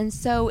years. And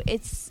so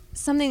it's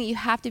something that you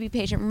have to be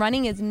patient.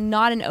 Running is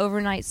not an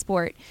overnight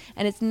sport,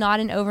 and it's not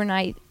an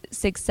overnight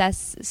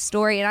success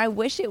story. And I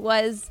wish it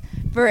was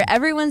for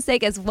everyone's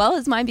sake as well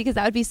as mine, because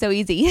that would be so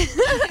easy.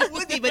 It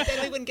would be, but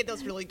then we wouldn't get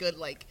those really good,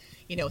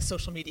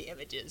 social media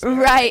images.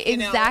 Right,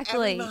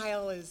 exactly. Every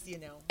mile is,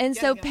 And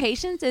so yeah.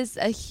 patience is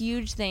a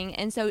huge thing.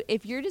 And so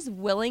if you're just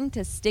willing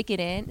to stick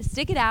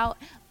it out,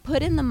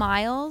 put in the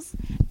miles,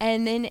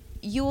 and then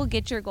you will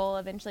get your goal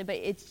eventually. But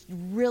it's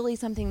really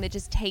something that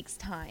just takes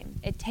time.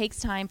 It takes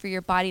time for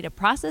your body to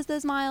process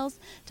those miles,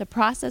 to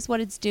process what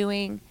it's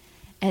doing.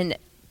 And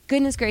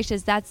goodness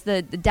gracious, that's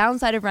the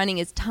downside of running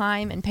is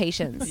time and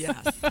patience.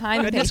 Yes. Time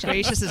and Goodness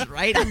patience. gracious is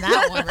right on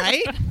that one,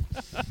 right?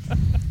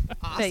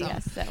 Awesome. But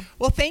yes, so.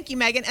 Well, thank you,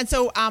 Megan. And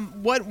so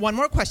one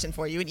more question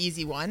for you, an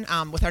easy one.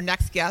 With our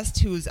next guest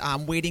who's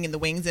waiting in the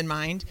wings in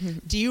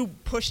mind, do you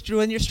push through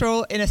in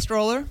a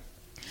stroller?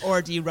 Or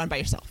do you run by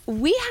yourself?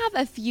 We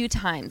have a few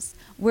times.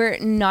 We're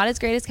not as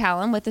great as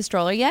Callum with the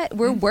stroller yet.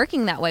 We're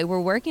working that way. We're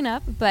working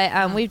up,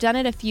 but we've done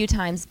it a few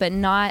times, but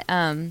not.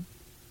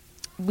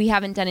 We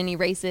haven't done any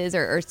races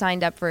or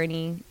signed up for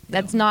any.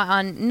 That's not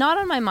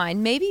on my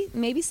mind.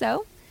 Maybe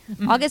so.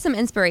 I'll get some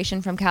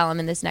inspiration from Callum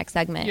in this next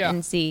segment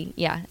and see.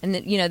 Yeah, and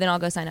then I'll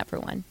go sign up for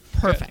one.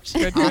 Perfect.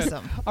 Good.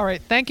 Awesome. All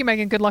right. Thank you,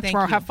 Megan. Good luck Thank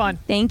tomorrow. you. Have fun.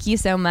 Thank you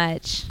so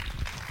much.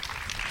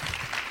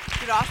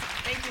 Good, awesome.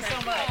 Thank you so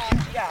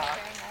much. Yeah.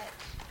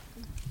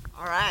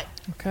 All right.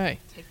 Okay.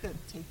 Take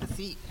the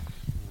seat.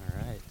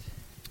 All right.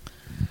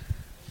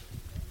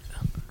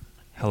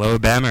 Hello,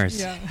 Bammers.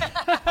 Yeah.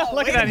 Oh,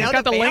 Look way at that. to He's know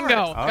got the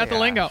lingo. Oh, got the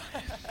yeah. lingo.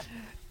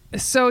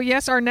 So,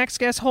 yes, our next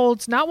guest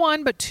holds not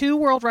one, but 2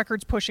 world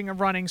records pushing a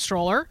running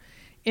stroller.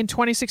 In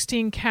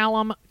 2016,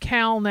 Callum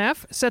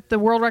Calneff set the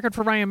world record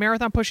for running a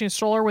marathon pushing a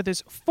stroller with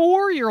his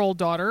 4-year-old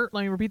daughter.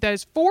 Let me repeat that.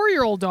 His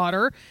 4-year-old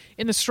daughter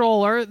in the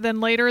stroller. Then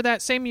later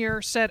that same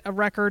year set a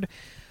record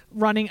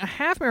running a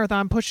half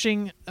marathon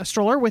pushing a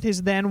stroller with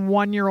his then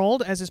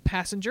 1-year-old as his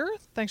passenger.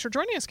 Thanks for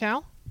joining us,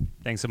 Cal.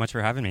 Thanks so much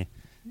for having me.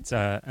 It's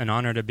an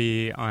honor to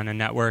be on a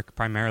network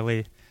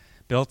primarily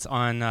built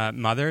on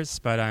mothers,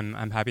 but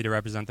I'm happy to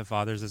represent the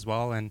fathers as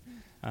well. And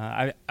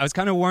I was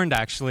kind of warned,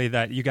 actually,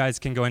 that you guys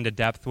can go into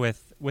depth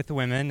with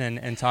women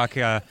and talk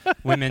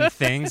women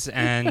things,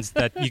 and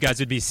that you guys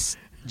would be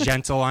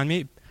gentle on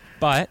me.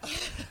 But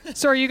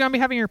So are you going to be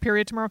having your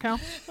period tomorrow, Cal?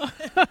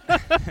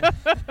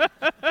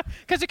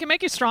 Because it can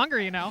make you stronger,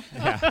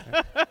 yeah.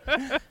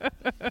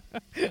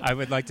 I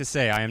would like to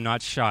say I am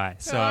not shy,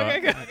 so Okay,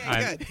 good.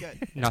 I'm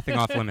Good. nothing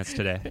off limits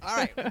today. All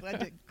right.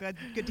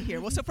 Good to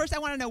hear. Well, so first I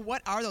want to know,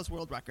 what are those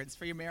world records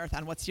for your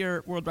marathon? What's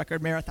your world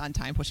record marathon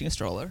time pushing a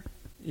stroller?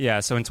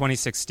 Yeah, so in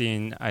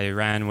 2016, I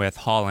ran with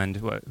Holland,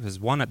 who was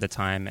 1 at the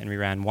time, and we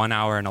ran 1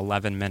 hour and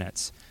 11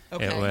 minutes.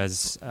 Okay. It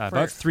was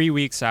about 3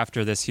 weeks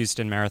after this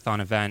Houston Marathon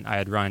event. I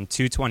had run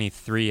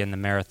 2:23 in the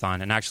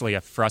marathon, and actually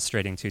a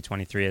frustrating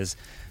 2:23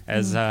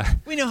 as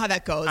We know how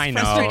that goes. I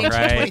know, Frustrating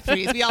right?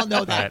 223s. We all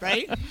know that,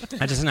 right?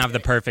 I just didn't have the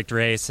perfect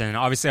race, and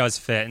obviously I was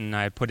fit, and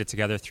I put it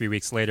together 3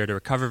 weeks later to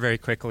recover very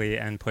quickly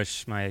and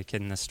push my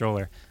kid in the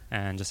stroller,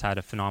 and just had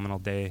a phenomenal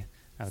day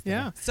out there.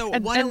 Yeah. So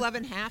And-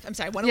 111 half. I'm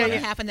sorry,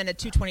 111 half, and then a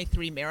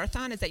 223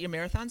 marathon. Is that your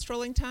marathon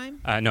strolling time?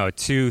 No,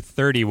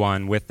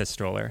 2:31 with the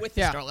stroller. With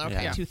the Yeah. stroller,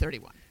 okay, Yeah.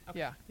 231.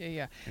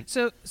 Yeah.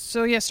 So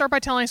start by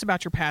telling us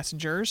about your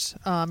passengers.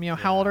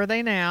 How old are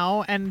they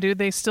now, and do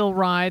they still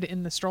ride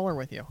in the stroller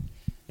with you?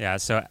 Yeah,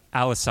 so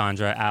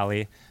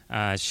Allie,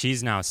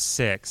 she's now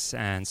 6,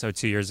 and so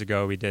 2 years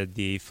ago we did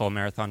the full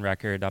marathon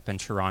record up in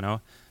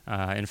Toronto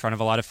in front of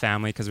a lot of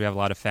family, because we have a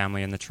lot of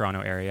family in the Toronto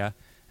area.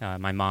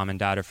 My mom and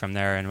dad are from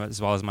there, and as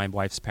well as my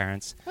wife's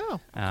parents. Oh,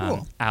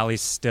 cool.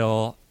 Allie's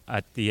still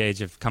at the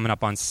age of coming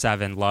up on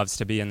 7, loves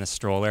to be in the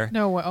stroller.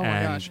 No, oh my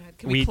And gosh.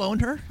 Can we clone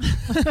her?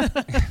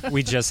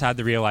 we just had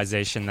the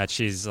realization that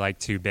she's like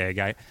too big.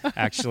 I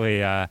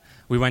actually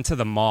we went to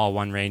the mall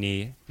one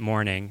rainy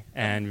morning,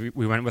 and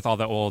we went with all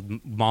the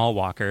old mall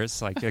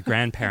walkers, like the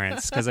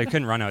grandparents, because they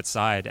couldn't run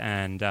outside,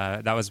 and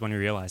that was when we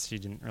realized she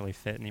didn't really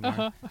fit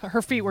anymore.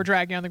 Her feet were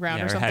dragging on the ground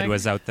Yeah, or her something. head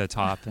was out the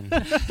top, and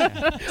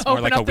it's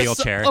more like a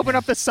wheelchair. Open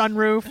up the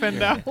sunroof and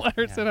let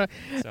her sit on.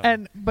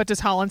 So- But does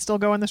Holland still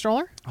go in the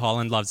stroller?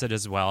 Holland loves it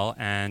as well,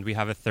 and we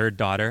have a third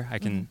daughter. I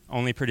can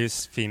only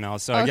produce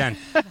females, so again,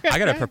 I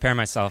got to prepare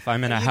myself.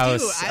 I'm in a You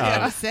house do, I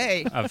gotta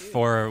say. of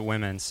 4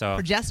 women, so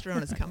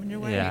Progesterone is coming your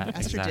way. yeah, Estrogen.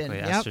 exactly,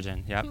 Yep.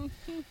 estrogen. Yep.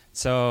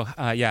 So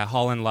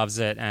Holland loves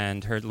it,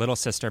 and her little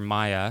sister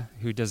Maya,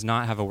 who does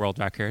not have a world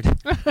record.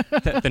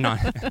 They're not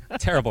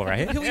terrible,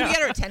 right? Can we get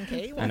her a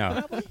 10K? I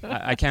know.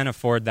 I can't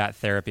afford that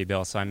therapy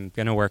bill, so I'm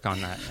gonna work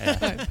on that.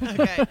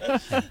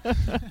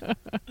 Yeah.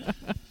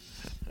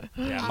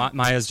 Okay.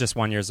 Maya's just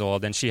 1 year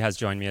old, and she has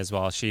joined me as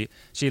well. She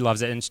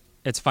loves it, and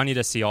it's funny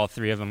to see all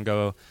 3 of them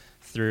go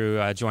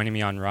through joining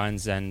me on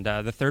runs. And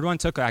the third one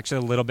took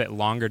actually a little bit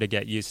longer to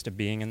get used to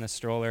being in the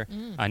stroller.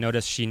 I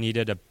noticed she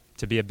needed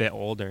to be a bit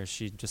older.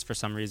 She just for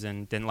some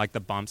reason didn't like the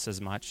bumps as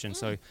much, and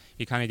so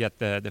you kind of get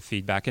the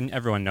feedback. And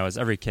everyone knows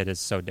every kid is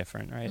so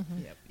different, right?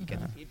 Yep, you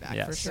get the feedback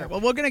yes. for sure.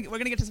 Well, we're gonna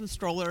get to some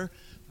stroller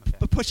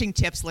pushing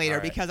tips later, All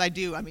right. because I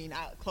do. I mean,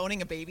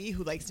 cloning a baby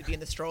who likes to be in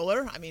the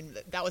stroller. I mean,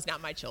 that was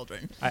not my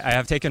children. I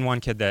have taken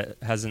one kid that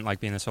hasn't liked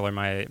being in the stroller.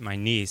 My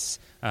niece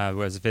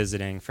was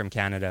visiting from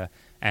Canada,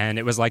 and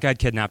it was like I'd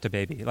kidnapped a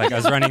baby. Like I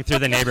was running through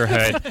the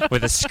neighborhood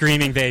with a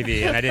screaming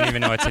baby, and I didn't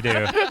even know what to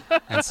do.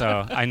 And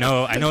so I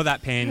know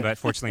that pain, but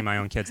fortunately my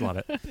own kids love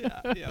it.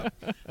 Yeah.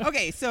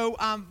 Okay, so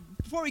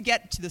before we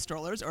get to the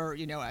strollers, or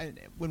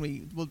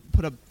when we'll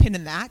put a pin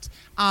in that,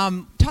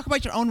 talk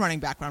about your own running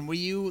background. Were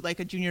you like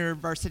a junior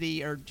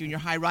varsity or junior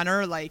high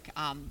runner like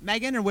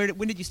Megan, or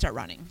when did you start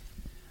running?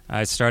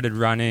 I started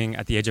running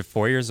at the age of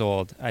 4 years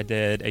old. I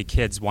did a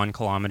kids 1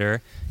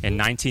 kilometer in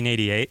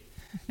 1988.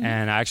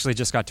 And I actually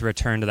just got to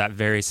return to that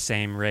very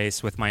same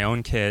race with my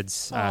own kids.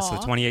 So the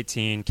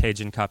 2018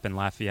 Cajun Cup in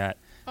Lafayette.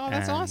 Oh,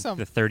 that's and awesome.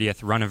 The 30th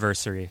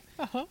run-iversary.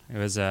 Uh-huh. It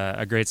was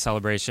a great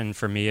celebration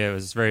for me. It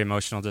was very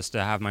emotional just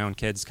to have my own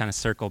kids kind of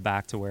circle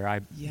back to where I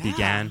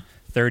began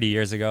 30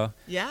 years ago.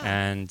 Yeah.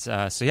 And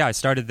I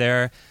started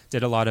there,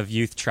 did a lot of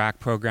youth track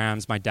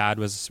programs. My dad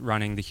was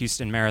running the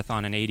Houston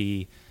Marathon in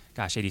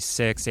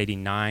 86,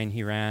 89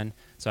 he ran.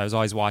 So I was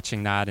always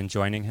watching that and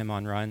joining him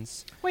on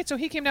runs. Wait, so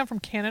he came down from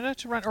Canada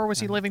to run, or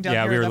was he living down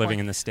here? Yeah, we at were that living point?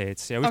 in the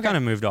States. Yeah, we've Okay. kind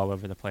of moved all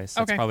over the place.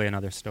 That's Okay. probably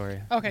another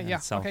story. Okay, in yeah.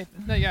 itself. Okay,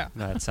 yeah.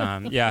 But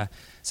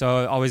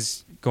so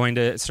always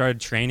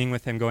started training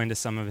with him, going to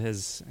some of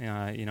his,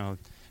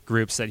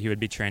 groups that he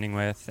would be training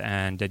with,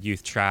 and did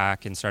youth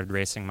track and started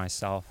racing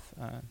myself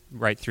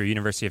right through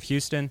University of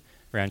Houston,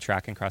 ran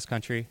track and cross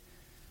country,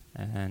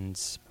 and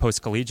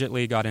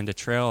post-collegiately got into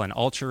trail and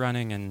ultra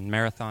running and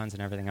marathons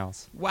and everything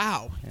else.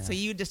 Wow. Yeah. So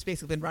you just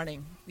basically been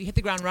running. You hit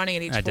the ground running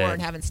at age I 4 did.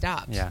 and haven't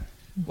stopped. Yeah.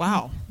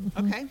 Wow.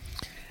 Okay.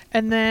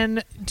 And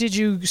then did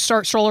you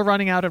start stroller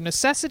running out of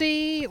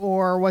necessity,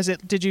 or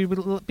did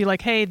you be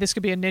like, hey, this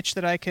could be a niche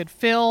that I could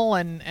fill,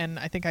 and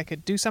I think I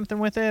could do something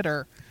with it,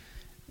 or?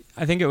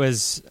 I think it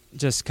was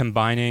just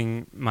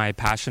combining my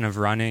passion of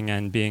running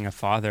and being a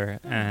father,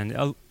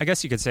 and I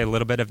guess you could say a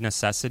little bit of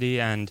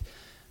necessity. And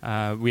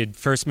we had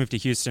first moved to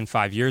Houston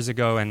 5 years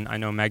ago, and I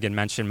know Megan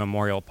mentioned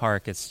Memorial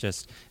Park. It's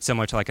just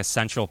similar to like a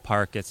Central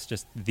Park. It's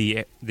just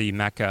the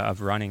mecca of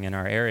running in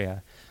our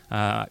area.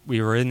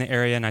 We were in the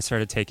area, and I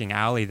started taking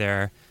Allie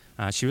there.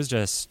 She was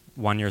just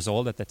 1 year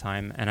old at the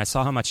time, and I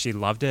saw how much she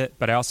loved it,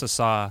 but I also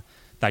saw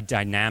that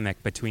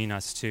dynamic between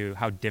us two,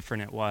 how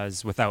different it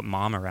was without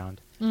mom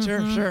around.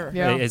 Sure.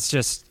 Yeah. It's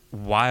just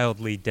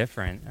wildly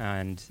different.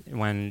 And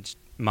when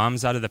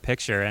mom's out of the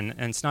picture, and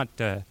it's not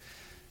to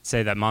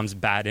say that mom's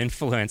bad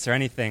influence or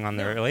anything on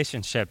the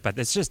relationship, but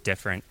it's just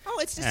different. Oh,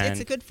 it's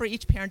And- good for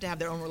each parent to have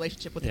their own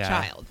relationship with the Yeah.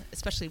 child,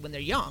 especially when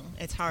they're young.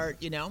 It's hard,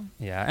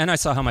 Yeah, and I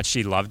saw how much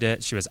she loved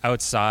it. She was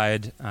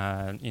outside.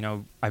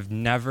 I've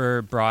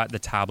never brought the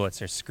tablets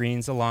or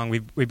screens along.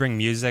 We bring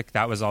music.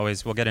 That was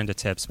always, we'll get into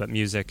tips, but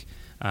music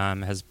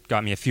has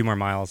got me a few more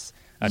miles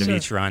out of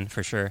each run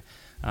for sure.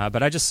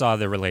 But I just saw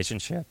the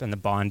relationship and the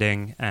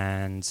bonding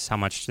and how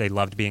much they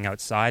loved being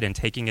outside and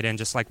taking it in,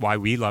 just like why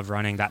we love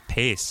running, that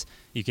pace.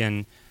 You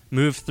can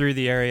move through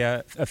the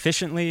area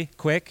efficiently,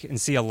 quick, and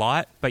see a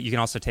lot, but you can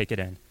also take it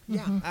in.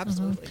 Yeah,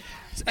 absolutely.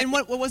 And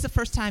what was the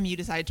first time you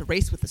decided to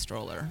race with the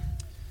stroller?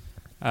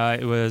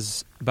 It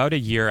was about a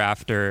year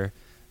after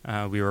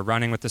we were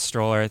running with the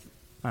stroller.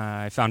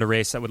 I found a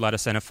race that would let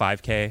us in a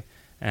 5K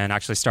and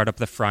actually start up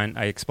the front.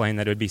 I explained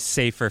that it would be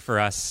safer for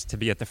us to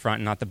be at the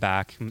front and not the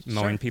back,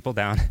 mowing people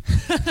down.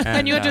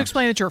 And you had to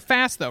explain that you were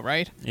fast, though,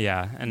 right?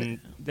 Yeah, and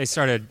they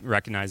started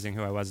recognizing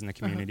who I was in the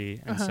community,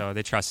 and so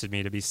they trusted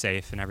me to be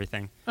safe and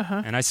everything.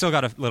 And I still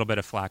got a little bit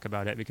of flack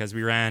about it because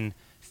we ran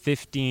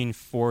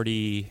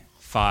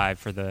 15:45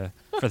 for the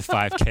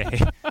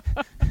 5K.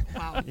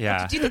 Wow.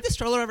 Yeah. Do you think the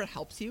stroller ever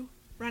helps you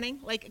running?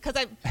 Like, because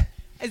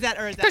Is that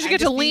Because you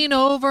get to lean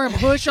over and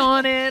push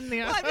on it.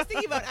 Well, I'm just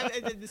thinking about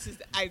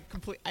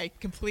I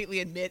completely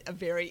admit a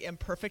very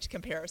imperfect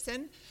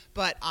comparison,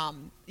 but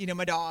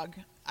my dog.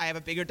 I have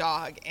a bigger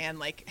dog and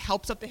like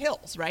helps up the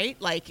hills, right?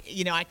 Like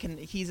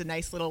he's a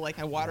nice little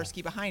I water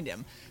ski behind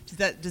him.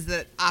 Does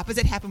the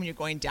opposite happen when you're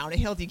going down a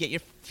hill? Do you get your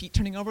feet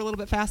turning over a little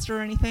bit faster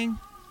or anything?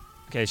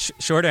 Okay,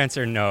 short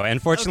answer, no.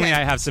 Unfortunately,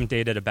 Okay. I have some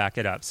data to back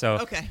it up. So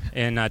Okay.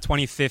 in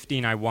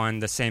 2015, I won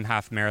the same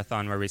half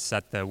marathon where we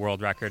set the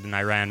world record, and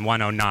I ran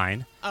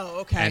 109.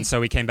 Oh, okay. And so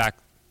we came back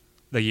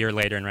the year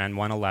later and ran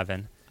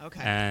 111.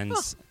 Okay. And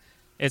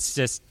it's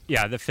just,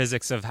 the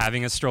physics of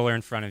having a stroller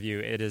in front of you,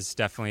 it is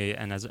definitely,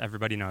 and as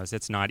everybody knows,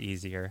 it's not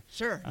easier.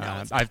 Sure.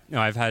 No, it's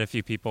I've had a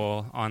few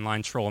people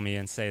online troll me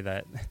and say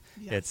that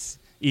Yes. it's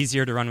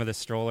easier to run with a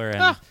stroller.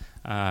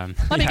 And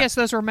Let me guess,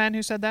 those were men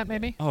who said that,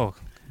 maybe? Oh,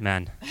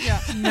 man. Yeah,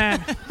 men.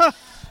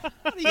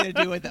 What are you going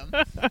to do with them?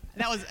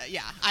 That was,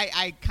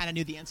 I kind of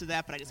knew the answer to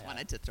that, but I just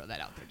wanted to throw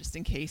that out there just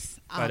in case.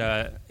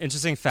 But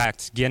interesting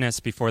fact, Guinness,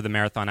 before the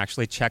marathon,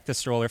 actually checked the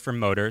stroller for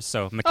motors,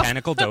 so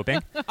mechanical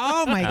doping.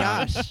 Oh, my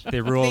gosh.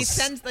 The rules. They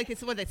send, they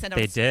send out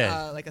They did.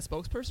 like a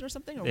spokesperson or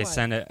something? Or They what?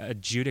 send an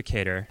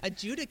adjudicator.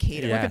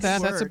 Adjudicator. Yes. Look at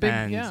that. That's a Word.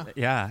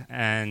 big,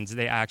 And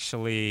they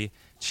actually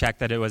checked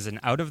that it was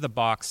an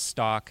out-of-the-box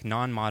stock,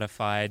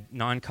 non-modified,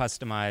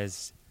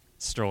 non-customized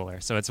stroller.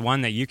 So it's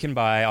one that you can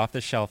buy off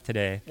the shelf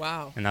today.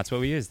 Wow. And that's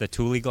what we use, the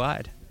Thule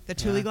Glide. The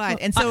Thule Glide.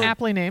 And so,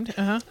 aptly named.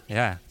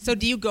 Yeah. so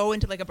do you go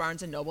into like a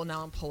Barnes and Noble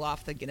now and pull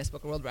off the Guinness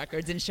Book of World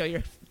Records and show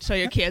your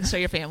kids, show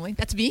your family?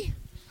 That's me.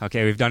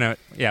 Okay, we've done it.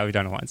 Yeah, we've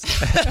done it once.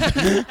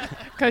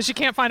 Because you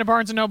can't find a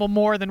Barnes & Noble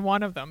more than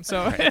one of them.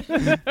 So,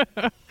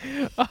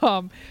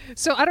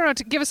 so I don't know,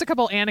 to give us a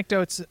couple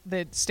anecdotes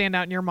that stand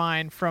out in your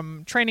mind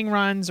from training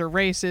runs or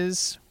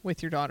races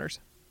with your daughters.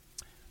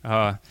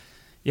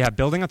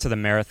 Building up to the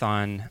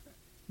marathon,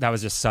 that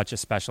was just such a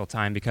special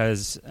time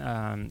because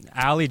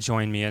Allie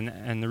joined me,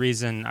 and the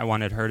reason I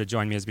wanted her to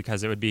join me is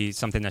because it would be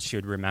something that she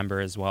would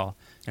remember as well.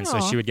 And so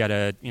she would get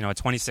a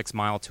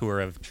 26-mile tour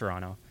of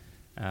Toronto,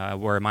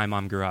 where my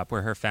mom grew up,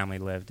 where her family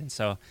lived. And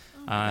so,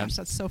 Gosh,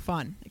 that's so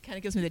fun. It kind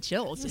of gives me the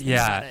chills. Just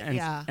yeah, thinking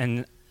about it.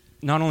 and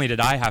not only did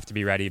I have to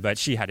be ready, but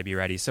she had to be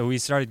ready. So we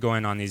started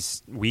going on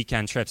these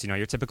weekend trips,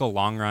 your typical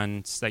long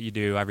runs that you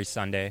do every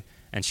Sunday.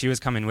 And she was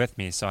coming with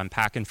me, so I'm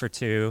packing for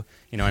two.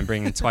 I'm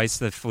bringing twice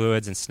the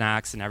fluids and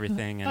snacks and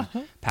everything, and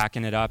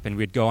packing it up. And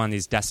we'd go on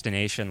these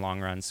destination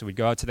long runs. So we'd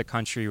go out to the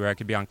country where I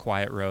could be on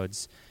quiet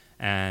roads,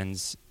 and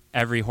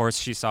every horse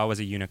she saw was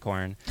a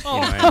unicorn.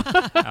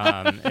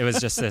 It was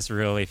just this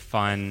really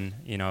fun,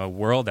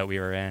 world that we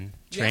were in,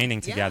 training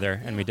together.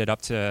 And we did I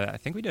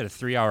think we did a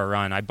 3-hour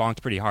run. I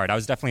bonked pretty hard. I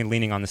was definitely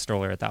leaning on the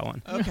stroller at that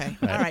one. Okay,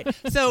 all right.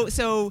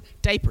 So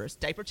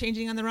diaper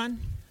changing on the run?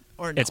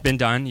 Or no? It's been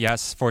done,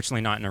 yes.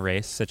 Fortunately, not in a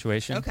race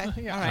situation. Okay,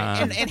 all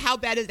right. And how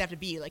bad does it have to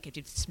be? Like, if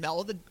you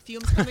smell the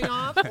fumes coming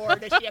off, or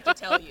does she have to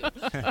tell you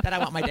that I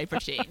want my diaper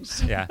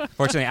changed? Yeah.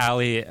 Fortunately,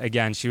 Allie,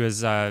 again, she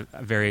was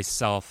very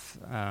she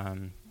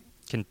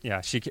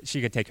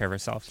could take care of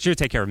herself. She would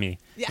take care of me.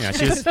 Yeah.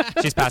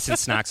 She's passing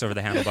snacks over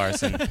the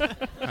handlebars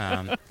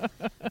and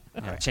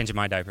changing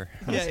my diaper.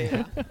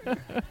 Yeah.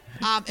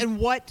 And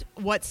what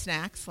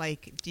snacks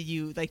do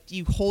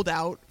you hold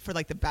out for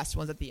the best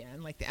ones at the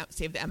end,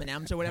 save the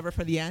M&Ms or whatever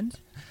for the end?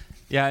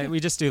 Yeah, we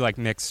just do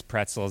mixed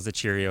pretzels, the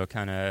Cheerio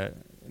kind of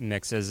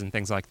mixes and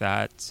things like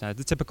that.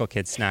 The typical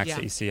kid snacks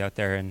that you see out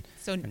there. And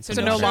So and So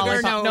no no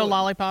sugar,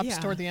 lollipops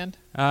toward the end?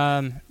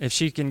 if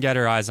she can get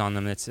her eyes on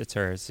them, it's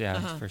hers.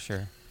 Yeah, for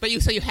sure. But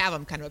you have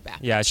them kind of a back.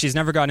 Yeah, she's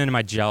never gotten into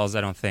my gels,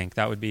 I don't think.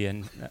 That would be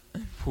That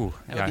would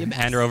be a mess.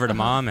 hand her over to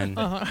mom and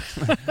Talk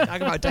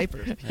about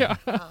diapers. Yeah.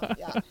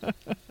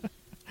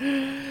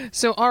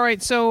 So, all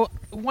right. So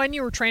when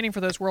you were training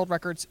for those world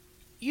records,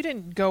 you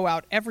didn't go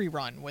out every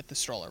run with the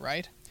stroller,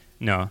 right?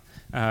 No.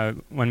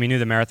 When we knew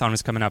the marathon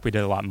was coming up, we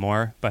did a lot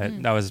more,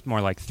 but that was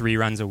more like 3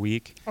 runs a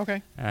week.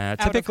 Okay.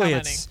 Typically,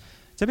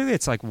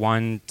 it's like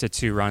 1 to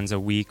 2 runs a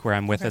week where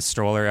I'm with a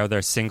stroller,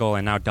 either single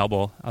and now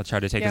double. I'll try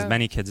to take as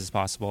many kids as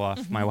possible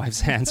off my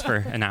wife's hands for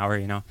an hour,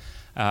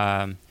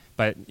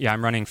 But yeah,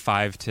 I'm running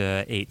 5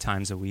 to 8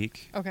 times a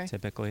week. Okay.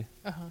 Typically.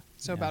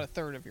 So about a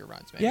third of your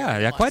runs, maybe. Yeah,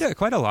 less.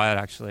 quite a lot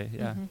actually.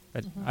 Yeah,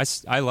 but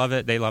I love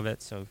it. They love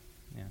it. So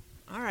yeah.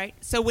 All right.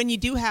 So when you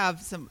do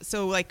have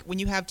when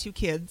you have 2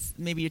 kids,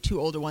 maybe your 2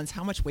 older ones,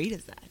 how much weight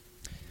is that?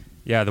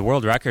 Yeah, the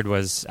world record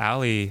was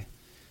Allie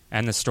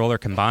and the stroller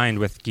combined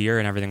with gear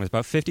and everything was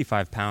about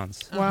 55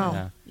 pounds.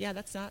 Wow. Yeah,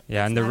 that's not.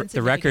 Yeah, that's and not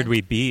the record insignificant.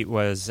 we beat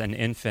was an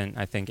infant,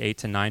 I think 8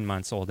 to 9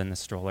 months old in the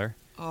stroller.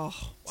 Oh, wow.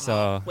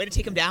 So Way to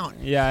take him down.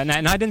 yeah, and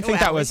I didn't think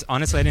Allie. that was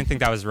honestly. I didn't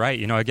think that was right.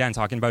 Again,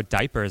 talking about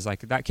diapers,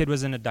 that kid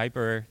was in a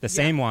diaper, the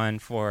same one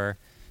for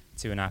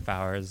 2.5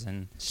 hours,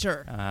 and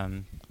Sure.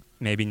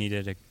 maybe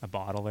needed a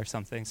bottle or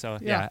something. So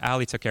yeah,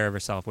 Allie took care of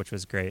herself, which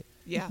was great.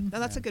 Yeah, no,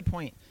 that's a good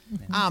point.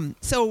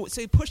 So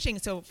you're pushing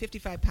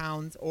 55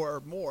 pounds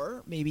or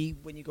more, maybe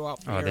when you go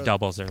out for The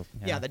doubles are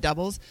the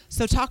doubles.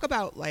 So talk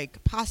about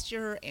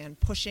posture and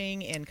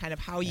pushing and kind of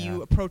how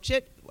you approach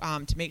it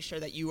to make sure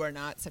that you are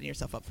not setting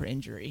yourself up for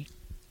injury.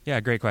 Yeah,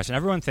 great question.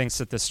 Everyone thinks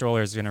that the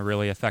stroller is going to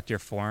really affect your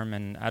form,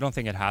 and I don't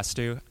think it has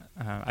to.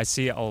 I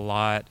see a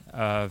lot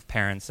of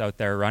parents out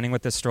there running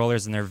with the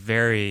strollers, and they're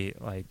very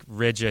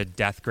rigid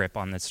death grip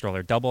on the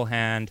stroller, double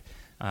hand,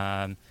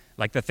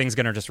 like the thing's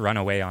going to just run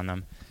away on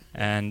them.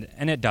 And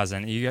it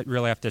doesn't. You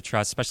really have to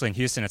trust, especially in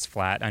Houston, it's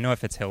flat. I know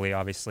if it's hilly,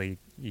 obviously,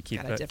 you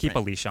keep a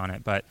leash on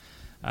it. But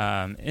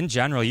in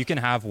general, you can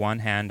have one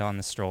hand on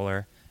the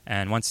stroller,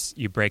 and once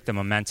you break the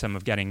momentum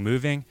of getting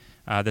moving,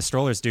 the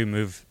strollers do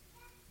move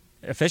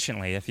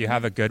efficiently if you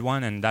have a good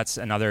one. And that's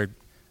another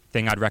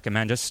thing I'd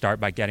recommend. Just start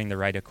by getting the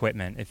right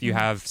equipment. If you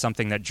have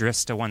something that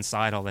drifts to one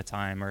side all the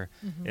time or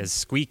is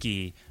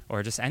squeaky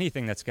or just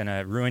anything that's going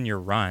to ruin your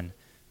run,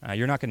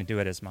 you're not going to do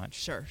it as much.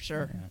 Sure.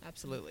 Yeah.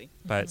 Absolutely.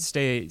 But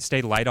stay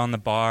light on the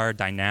bar,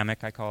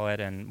 dynamic I call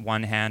it, and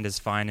one hand is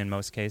fine in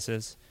most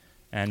cases.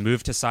 And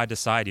move to side.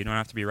 You don't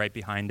have to be right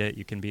behind it.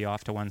 You can be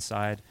off to one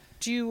side.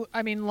 Do you,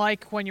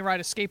 like when you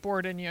ride a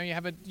skateboard and you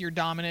have your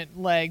dominant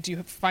leg, do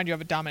you find you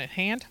have a dominant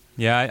hand?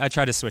 Yeah, I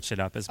try to switch it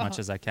up as much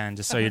as I can,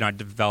 just so you're not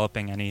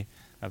developing any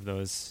of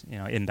those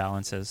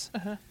imbalances.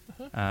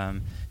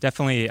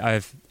 Definitely,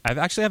 I've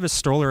actually have a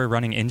stroller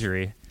running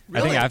injury.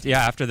 Really? I think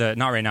after the,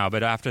 not right now,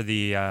 but after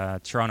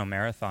the Toronto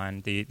Marathon,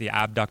 the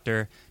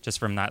abductor, just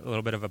from that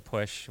little bit of a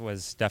push,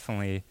 was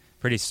definitely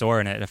pretty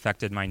sore, and it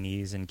affected my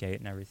knees and gait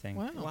and everything.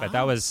 Wow. But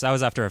that was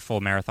after a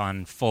full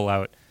marathon, full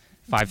out.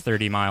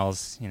 530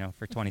 miles,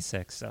 for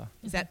 26. So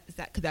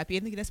could that be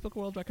in the Guinness Book of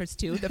World Records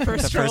too? The the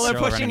first first stroller stroller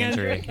pushing running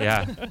injury. injury.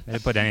 Yeah, they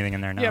put anything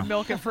in there now. Yeah,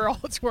 milk it for all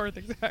it's worth.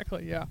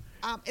 Exactly. Yeah.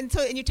 And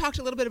you talked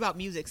a little bit about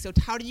music. So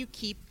how do you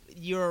keep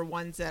your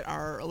ones that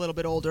are a little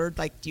bit older?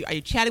 Like, are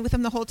you chatting with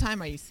them the whole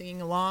time? Are you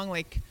singing along?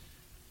 Like,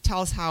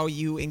 tell us how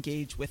you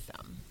engage with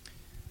them.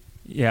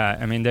 Yeah,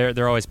 I mean,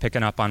 they're always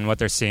picking up on what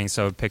they're seeing,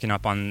 so picking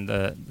up on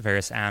the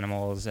various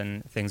animals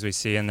and things we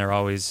see, and they're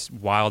always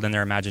wild in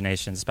their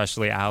imagination,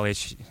 especially Allie.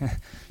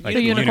 Like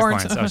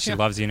unicorns. Oh, she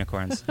loves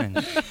unicorns. And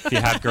if you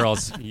have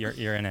girls,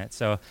 you're in it.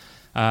 So,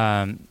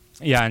 and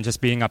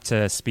just being up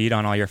to speed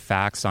on all your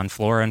facts on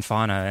flora and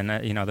fauna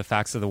and, the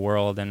facts of the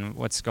world and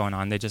what's going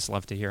on. They just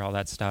love to hear all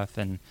that stuff.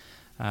 And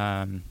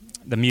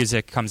the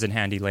music comes in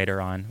handy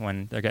later on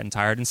when they're getting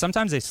tired, and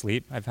sometimes they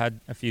sleep. I've had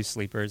a few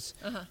sleepers,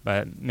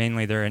 but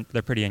mainly they're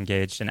pretty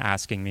engaged and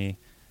asking me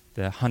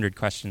the 100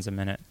 questions a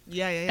minute.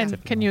 Yeah.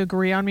 And can you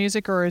agree on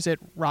music, or is it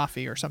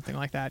Rafi or something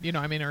like that?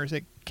 Or is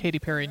it Katy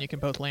Perry and you can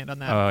both land on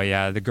that? Oh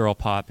yeah, the girl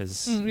pop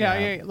is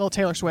yeah, little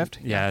Taylor Swift.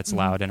 Yeah, it's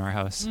loud in our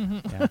house.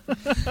 Yeah.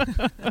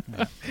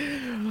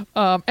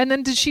 And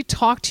then did she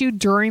talk to you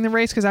during the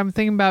race? Because I'm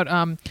thinking about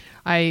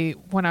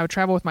when I would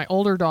travel with my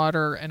older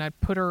daughter and I'd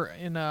put her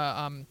in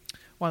a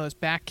one of those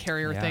back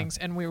carrier things,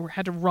 and we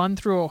had to run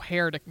through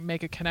O'Hare to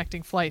make a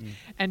connecting flight,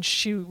 and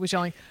she was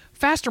yelling,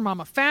 "Faster,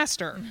 Mama,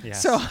 faster!"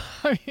 Yes. So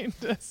I mean,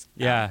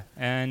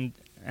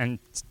 and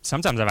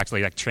sometimes I've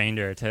actually trained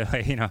her to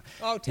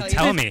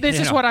tell me. This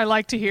is what I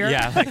like to hear.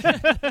 Yeah,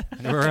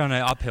 we're on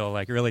an uphill,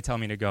 really tell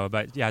me to go.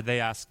 But yeah,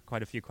 they asked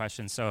quite a few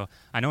questions. So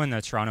I know in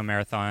the Toronto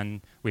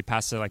Marathon, we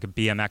passed a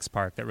BMX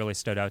park that really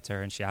stood out to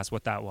her, and she asked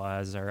what that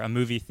was, or a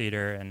movie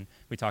theater, and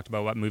we talked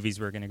about what movies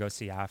we were going to go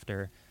see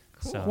after.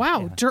 Cool. So,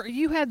 wow,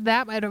 you had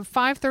that at a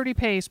 5:30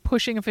 pace,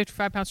 pushing a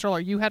 55-pound stroller.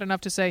 You had enough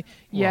to say,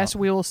 yes,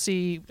 we will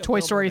see Toy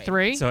Story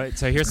 3. So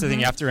here's the thing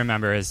you have to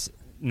remember is,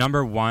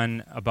 number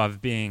one,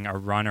 above being a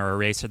runner or a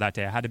racer that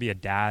day, I had to be a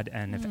dad,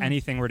 and if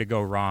anything were to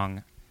go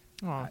wrong,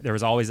 there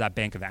was always that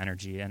bank of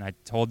energy, and I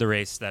told the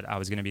race that I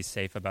was going to be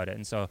safe about it.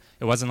 And so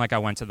it wasn't like I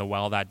went to the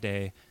well that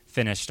day,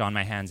 finished on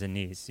my hands and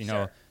knees.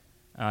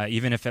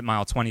 Even if at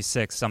mile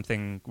 26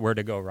 something were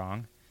to go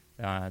wrong,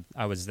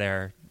 I was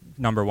there,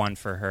 number one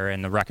for her,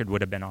 and the record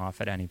would have been off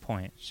at any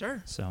point.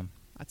 Sure. So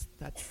that's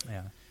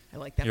yeah. I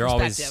like that you're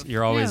perspective.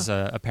 You're always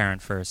a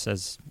parent first,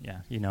 as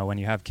when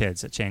you have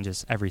kids, it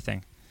changes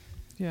everything.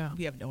 Yeah.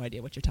 We have no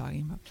idea what you're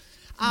talking about.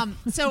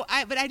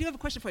 But I do have a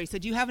question for you. So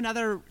do you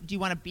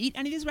want to beat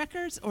any of these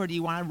records, or do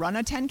you want to run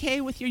a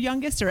 10K with your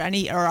youngest, or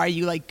are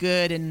you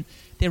good and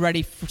they're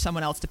ready for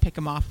someone else to pick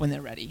them off when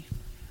they're ready?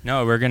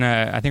 No,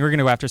 I think we're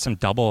gonna go after some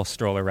double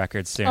stroller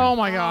records soon. Oh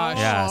my gosh.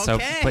 Yeah. So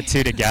put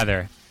two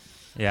together.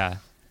 Yeah.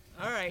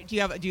 All right. Do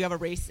you have a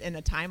race and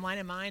a timeline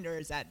in mind, or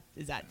is that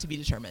to be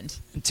determined?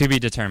 To be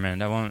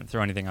determined. I won't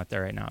throw anything out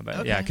there right now,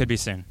 but yeah, it could be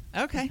soon.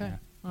 Okay. Yeah.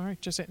 All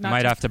right. Just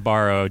might have to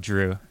borrow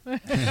Drew. His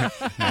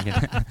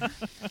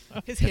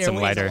hair some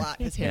weighs lighter. a lot.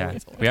 His hair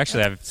weighs a lot. We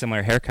actually have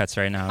similar haircuts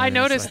right now. I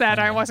noticed that.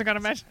 I wasn't going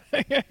to mention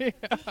it.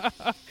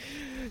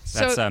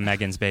 That's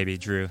Megan's baby,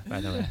 Drew, by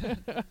the way.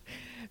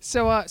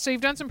 So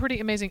you've done some pretty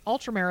amazing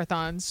ultra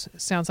marathons,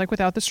 sounds like,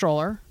 without the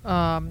stroller.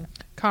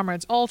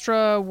 Comrades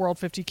Ultra, World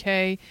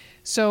 50K.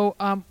 So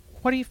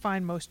what do you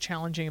find most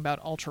challenging about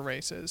ultra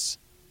races?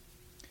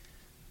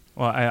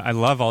 Well, I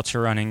love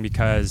ultra running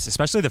because,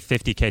 especially the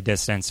 50K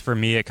distance, for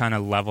me, it kind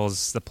of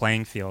levels the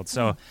playing field.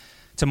 So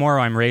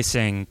tomorrow I'm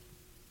racing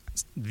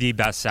the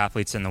best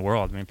athletes in the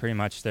world. I mean, pretty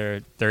much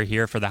they're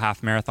here for the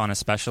half marathon,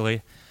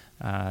 especially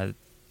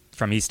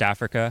from East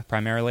Africa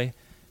primarily.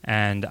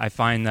 And I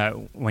find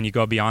that when you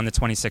go beyond the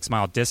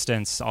 26-mile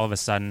distance, all of a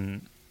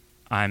sudden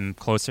I'm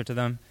closer to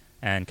them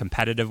and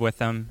competitive with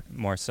them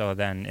more so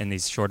than in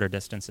these shorter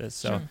distances.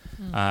 So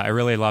I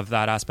really love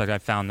that aspect. I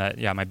found that,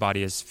 my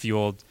body is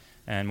fueled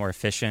and more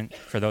efficient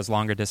for those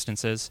longer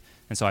distances.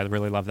 And so I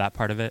really love that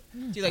part of it.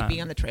 Do you like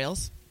being on the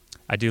trails?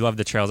 I do love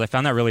the trails. I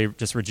found that really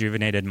just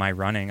rejuvenated my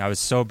running. I was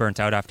so burnt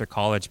out after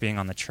college being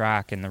on the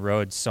track and the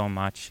road so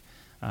much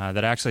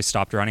that I actually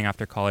stopped running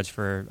after college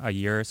for a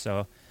year or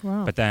so.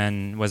 Wow. But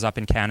then was up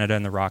in Canada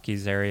in the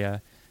Rockies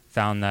area,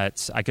 found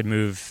that I could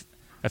move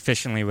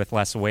efficiently with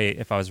less weight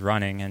if I was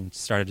running, and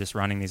started just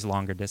running these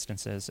longer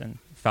distances and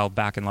fell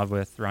back in love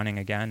with running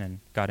again and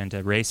got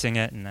into racing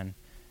it, and then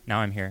now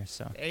I'm here.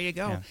 So there you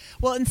go. Yeah.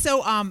 Well, and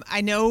so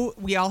I know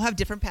we all have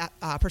different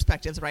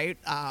perspectives, right?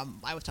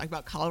 I was talking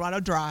about Colorado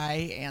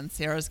dry, and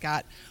Sarah's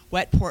got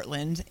wet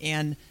Portland,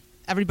 and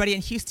everybody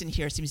in Houston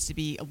here seems to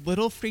be a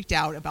little freaked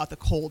out about the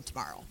cold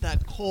tomorrow. The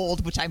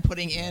cold, which I'm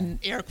putting in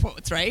air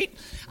quotes, right?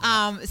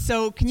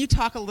 So can you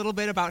talk a little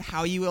bit about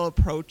how you will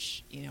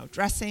approach,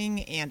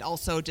 dressing, and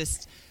also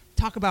just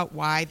talk about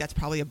why that's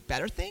probably a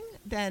better thing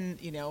than,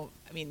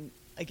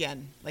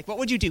 again, like what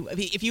would you do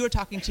if you were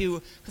talking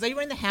to, because are you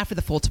running the half or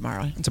the full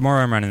tomorrow?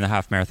 Tomorrow I'm running the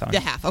half marathon. The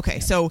half, okay. Yeah.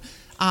 So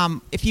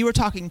if you were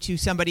talking to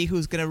somebody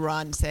who's going to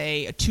run,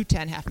 say, a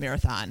 2:10 half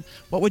marathon,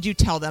 what would you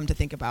tell them to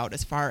think about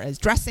as far as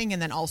dressing,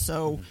 and then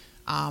also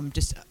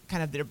just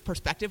kind of their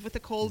perspective with the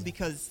cold,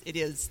 because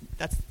it's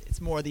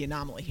more the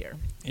anomaly here.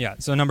 Yeah,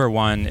 so number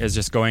one is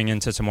just going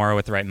into tomorrow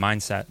with the right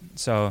mindset.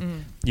 So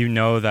you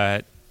know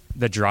that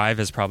the drive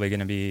is probably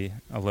going to be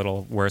a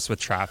little worse with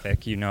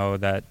traffic. You know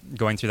that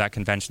going through that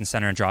convention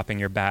center and dropping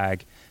your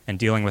bag and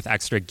dealing with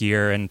extra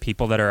gear and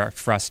people that are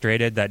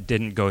frustrated that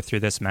didn't go through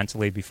this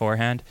mentally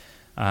beforehand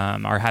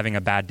are having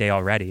a bad day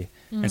already.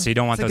 And so you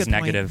don't want those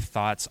negative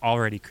thoughts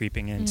already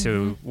creeping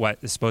into what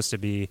is supposed to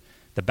be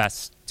the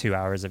best 2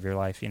 hours of your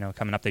life,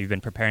 coming up that you've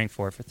been preparing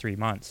for 3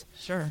 months.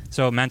 Sure.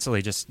 So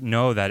mentally just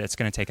know that it's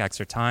going to take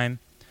extra time.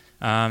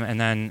 And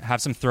then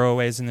have some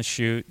throwaways in the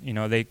chute.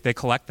 They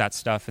collect that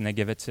stuff and they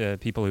give it to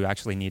people who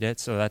actually need it.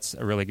 So that's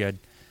a really good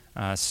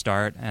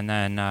start. And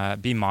then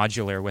be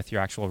modular with your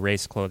actual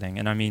race clothing.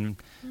 And I mean,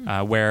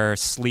 wear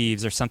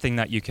sleeves or something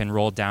that you can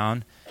roll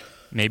down,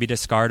 maybe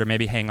discard or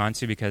maybe hang on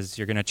to, because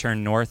you're going to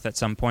turn north at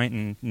some point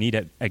and need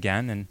it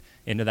again and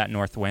into that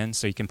north wind,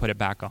 so you can put it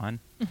back on.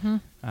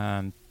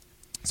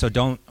 So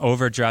don't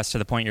overdress to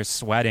the point you're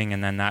sweating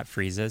and then that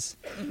freezes.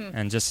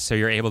 And just so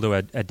you're able to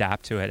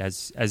adapt to it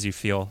as you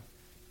feel.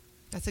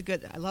 That's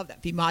I love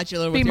that. Be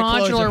modular with Be your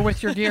modular closure.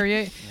 with your gear.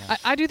 Yeah.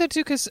 I do that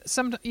too, because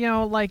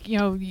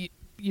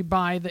you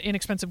buy the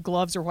inexpensive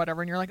gloves or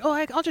whatever, and you're like,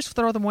 I'll just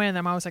throw them away. And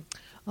then I was like,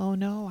 oh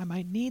no, I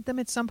might need them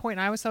at some point.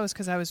 And I always thought it was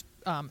because I was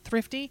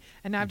thrifty,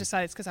 and now I've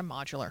decided it's because I'm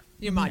modular.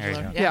 You're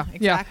modular. Yeah,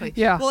 exactly.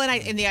 Yeah. Well,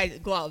 and in the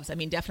gloves, I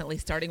mean, definitely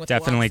starting with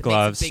Definitely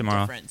gloves makes a big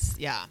tomorrow. difference.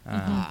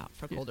 Yeah,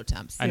 for colder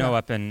temps. I know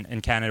up in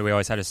Canada, we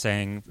always had a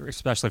saying,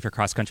 especially for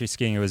cross-country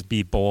skiing, it was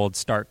be bold,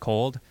 start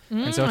cold.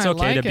 And so it's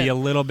okay to be a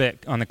little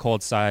bit on the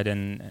cold side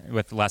and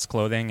with less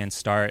clothing and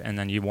start, and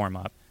then you warm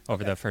up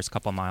over the first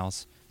couple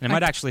miles. And it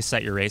might actually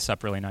set your race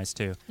up really nice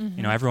too.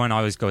 Everyone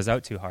always goes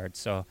out too hard,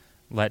 so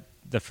let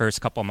the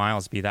first couple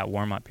miles be that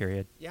warm-up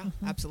period. Yeah,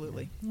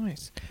 absolutely.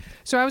 Nice.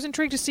 So I was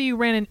intrigued to see you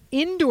ran an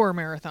indoor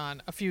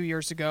marathon a few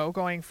years ago,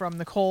 going from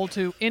the cold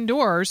to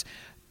indoors.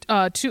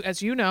 To,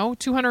 as you know,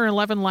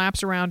 211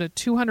 laps around a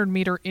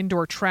 200-meter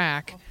indoor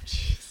track.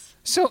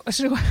 So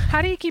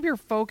how do you keep your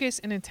focus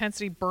and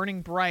intensity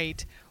burning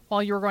bright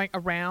while you're going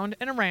around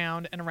and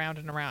around and around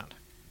and around?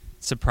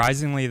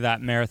 Surprisingly, that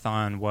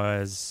marathon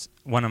was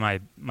one of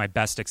my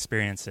best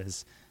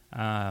experiences.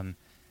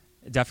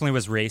 Definitely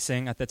was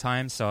racing at the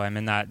time, so I'm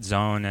in that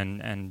zone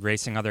and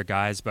racing other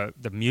guys, but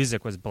the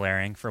music was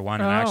blaring for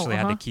one, and I actually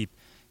had to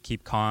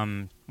keep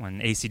calm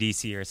when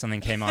AC/DC or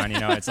something came on.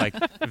 It's like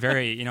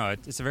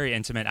it's a very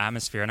intimate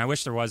atmosphere, and I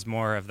wish there was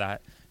more of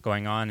that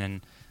going on.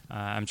 And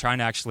I'm trying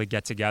to actually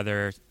get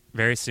together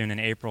very soon in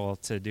April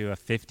to do a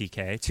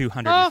 50K,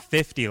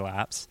 250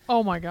 laps.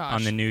 Oh my gosh!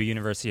 On the new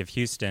University of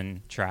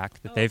Houston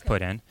track that they've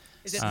put in.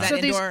 Is it that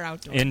indoor or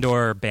outdoor?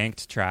 Indoor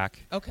banked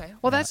track. Okay.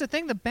 Well, that's the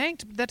thing. The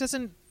banked, that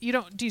doesn't.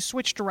 Do you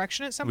switch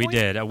direction at some We point?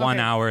 did. At 1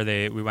 hour,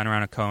 we went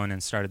around a cone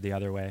and started the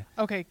other way.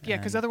 Okay, yeah,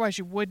 because otherwise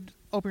you would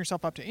open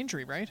yourself up to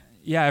injury, right?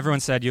 Yeah, everyone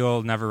said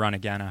you'll never run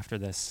again after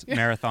this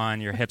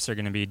marathon. Your hips are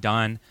going to be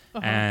done.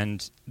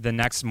 And the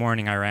next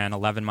morning, I ran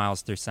 11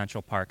 miles through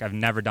Central Park. I've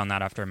never done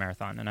that after a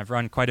marathon, and I've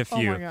run quite a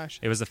few. Oh my gosh!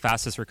 It was the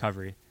fastest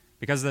recovery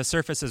because the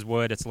surface is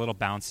wood. It's a little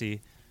bouncy.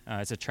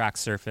 It's a track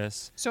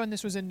surface. So, and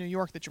this was in New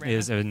York that you ran? It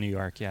is in New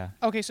York, yeah.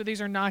 Okay, so these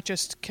are not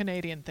just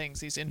Canadian things,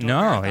 these indoor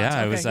marathons.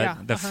 Okay, it was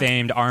at the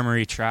famed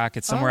Armory track.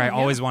 It's somewhere I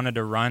always wanted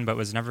to run, but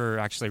was never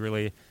actually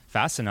really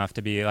fast enough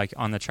to be like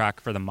on the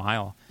track for the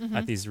mile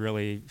at these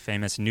really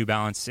famous New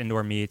Balance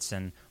indoor meets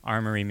and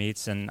Armory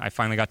meets. And I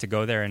finally got to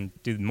go there and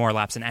do more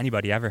laps than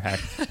anybody ever had.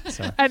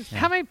 So, and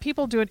how many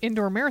people do an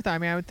indoor marathon? I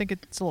mean, I would think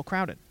it's a little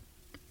crowded.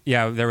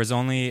 Yeah, there was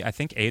only, I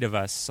think, 8 of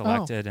us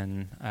selected,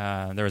 and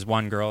there was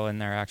one girl in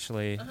there,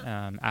 actually,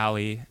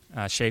 Allie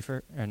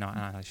Schaefer. Or no,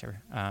 not Allie Schaefer.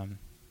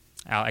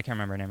 I can't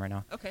remember her name right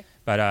now. Okay.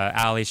 But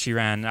Allie, she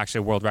ran actually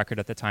a world record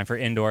at the time for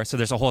indoor. So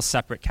there's a whole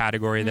separate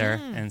category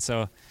there. And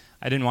so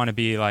I didn't want to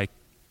be like,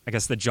 I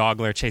guess, the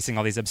joggler chasing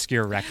all these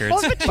obscure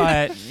records.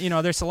 But,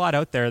 there's a lot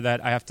out there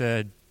that I have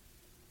to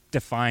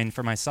define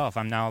for myself.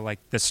 I'm now like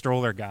the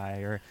stroller guy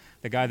or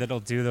the guy that'll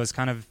do those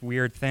kind of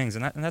weird things.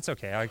 And that's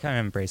okay. I kind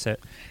of embrace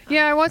it.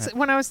 Yeah,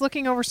 when I was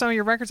looking over some of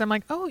your records, I'm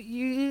like, oh,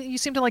 you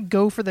seem to like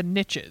go for the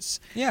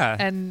niches. Yeah.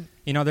 And,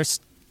 there's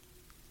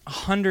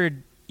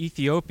 100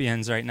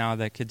 Ethiopians right now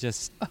that could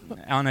just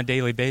on a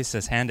daily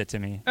basis hand it to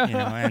me,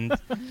 and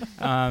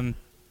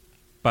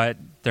but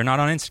they're not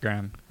on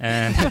Instagram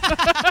and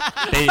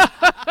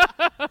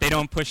they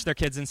don't push their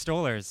kids in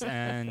strollers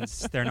and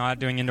they're not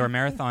doing indoor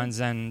marathons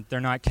and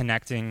they're not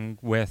connecting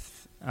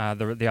with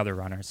the other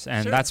runners,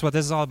 and that's what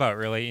this is all about,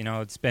 really.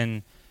 It's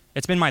been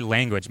my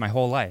language my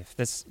whole life.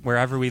 This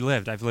wherever we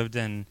lived. I've lived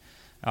in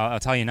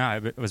I'll tell you now,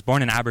 I was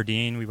born in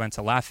Aberdeen. We went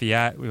to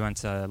Lafayette. We went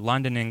to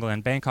London,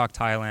 England, Bangkok,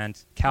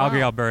 Thailand,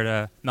 Calgary,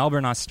 Alberta,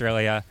 Melbourne,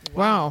 Australia.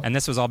 Wow. And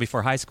this was all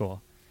before high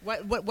school.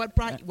 What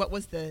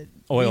was the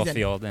oil reason?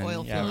 field? And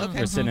Oil yeah, field. Okay.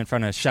 we're sitting in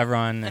front of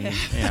Chevron and, and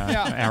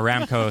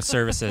Aramco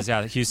services.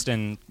 Yeah,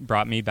 Houston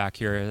brought me back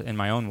here in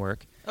my own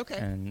work. Okay.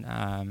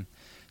 And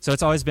so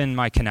it's always been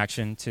my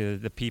connection to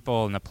the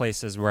people and the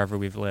places wherever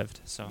we've lived.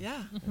 So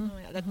yeah,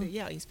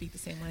 you speak the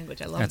same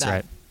language. I love that. That's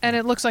right. And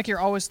it looks like you're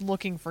always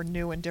looking for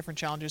new and different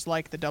challenges,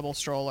 like the double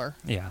stroller.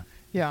 Yeah.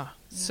 Yeah.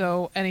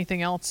 So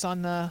anything else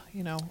on the,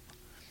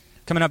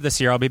 Coming up this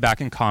year, I'll be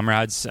back in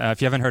Comrades.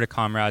 If you haven't heard of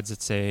Comrades,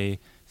 it's a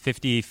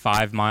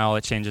 55-mile,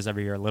 it changes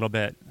every year a little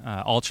bit,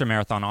 ultra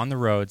marathon on the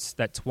roads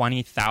that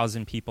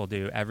 20,000 people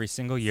do every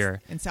single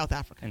year. In South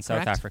Africa. In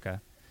South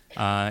Africa.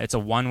 It's a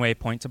one-way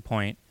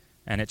point-to-point,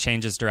 and it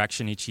changes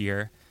direction each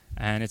year.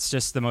 And it's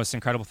just the most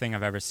incredible thing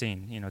I've ever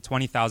seen.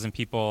 20,000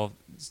 people,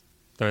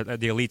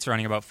 the elite's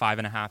running about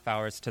 5.5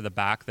 hours to the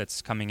back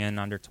that's coming in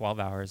under 12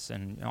 hours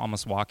and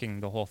almost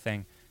walking the whole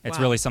thing. It's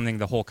really something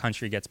the whole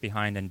country gets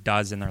behind and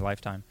does in their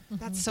lifetime.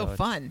 That's so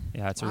fun.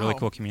 It's a really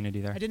cool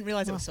community there. I didn't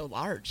realize it was so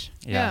large.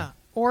 Yeah.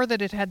 Or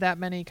that it had that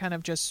many kind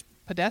of just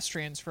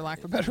pedestrians, for lack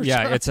of a better term.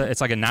 Yeah,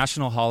 it's like a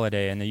national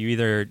holiday, and you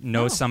either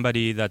know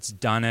somebody that's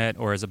done it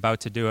or is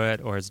about to do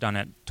it or has done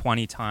it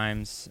 20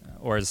 times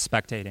or is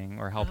spectating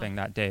or helping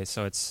that day.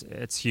 So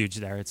it's huge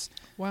there. It's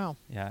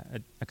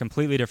a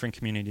completely different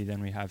community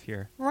than we have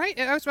here. Right.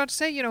 I was about to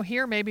say,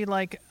 here maybe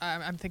like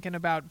I'm thinking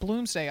about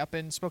Bloomsday up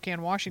in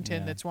Spokane,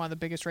 Washington. That's one of the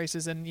biggest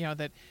races, and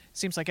that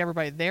seems like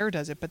everybody there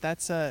does it, but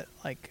that's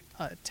like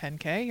a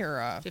 10K or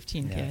a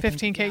 15K.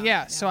 15K,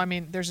 yeah. So I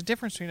mean, there's a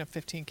difference between a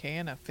 15K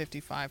and a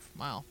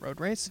 55-mile road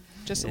race,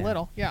 just a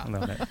little, a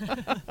little bit.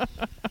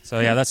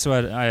 So that's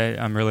what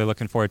I'm really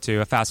looking forward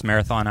to. A fast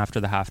marathon after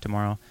the half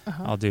tomorrow.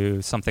 I'll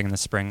do something in the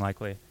spring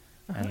likely,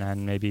 and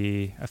then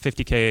maybe a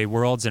 50K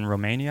Worlds in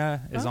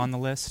Romania is on the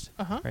list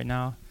right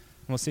now.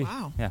 We'll see.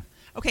 Wow. Yeah.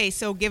 Okay,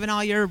 so given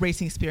all your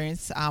racing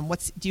experience,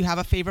 do you have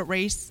a favorite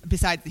race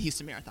besides the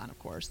Houston Marathon, of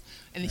course,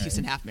 and the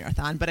Houston Half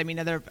Marathon? But I mean,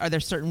 are there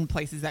certain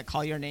places that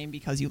call your name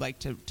because you like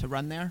to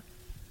run there?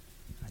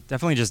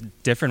 Definitely just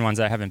different ones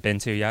I haven't been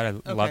to yet.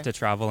 I love to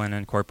travel and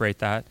incorporate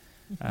that.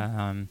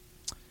 I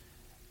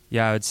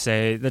would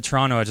say the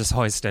Toronto just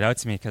always stood out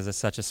to me because it's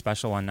such a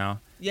special one now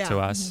to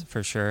us,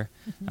 for sure.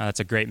 It's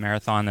a great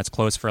marathon that's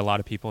close for a lot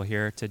of people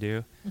here to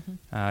do.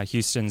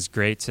 Houston's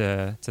great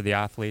to the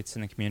athletes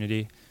in the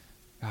community.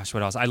 Gosh,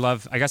 what else?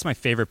 I guess my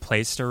favorite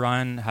place to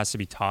run has to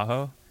be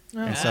Tahoe.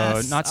 And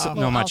so not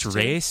much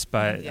race,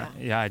 but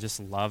I just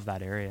love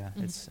that area.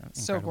 It's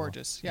so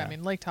gorgeous. Yeah, I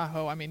mean, Lake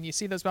Tahoe, I mean, you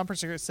see those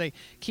bumpers that say,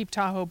 keep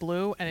Tahoe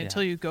blue, and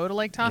until you go to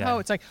Lake Tahoe,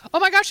 it's like, oh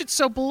my gosh, it's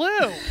so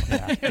blue.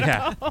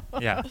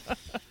 Yeah.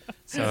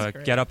 So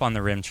get up on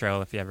the Rim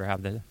Trail if you ever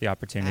have the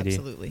opportunity.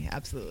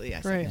 Absolutely.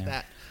 I second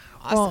that.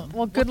 Awesome.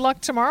 Well, good luck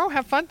tomorrow.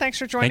 Have fun. Thanks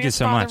for joining us,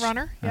 Father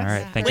Runner. All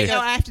right, thank you. you. Wait,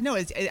 I have to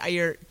know: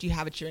 do you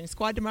have a cheering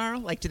squad tomorrow?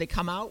 Like, do they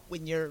come out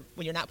when you're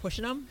not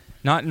pushing them?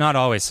 Not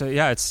always. So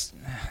it's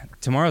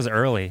tomorrow's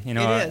early. It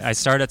is. I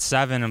start at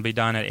 7 and be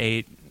done at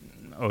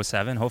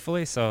 8:07,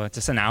 hopefully. So it's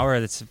just an hour.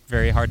 That's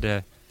very hard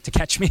to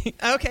catch me.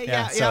 Okay.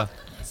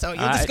 So you'll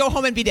just go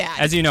home and be dad.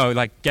 As you know,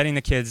 like getting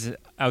the kids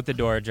out the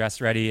door,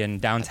 dressed, ready,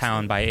 and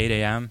downtown by 8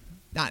 a.m.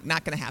 Not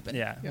going to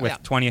happen.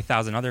 With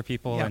 20,000 other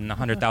people and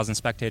 100,000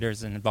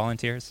 spectators and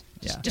volunteers.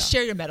 Just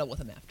share your medal with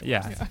them afterwards.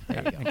 Yeah.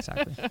 There you go.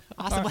 Exactly.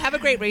 Awesome. Well, have a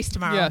great race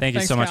tomorrow. Yeah, Thank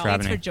you so much for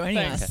having me. Thanks for joining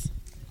us.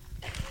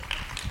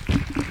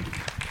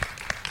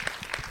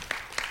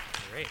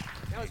 Great.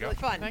 That was really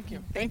fun. Thank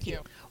you.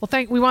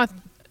 Well, we want to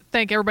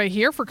thank everybody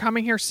here for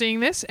coming here,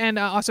 seeing this, and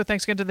also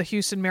thanks again to the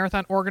Houston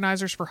Marathon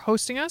organizers for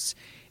hosting us.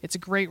 It's a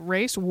great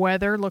race.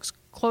 Weather looks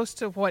close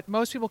to what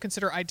most people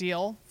consider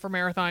ideal for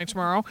marathoning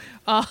tomorrow.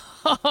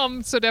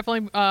 So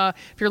definitely,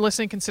 if you're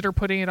listening, consider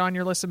putting it on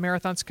your list of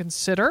marathons to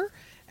consider.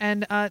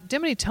 And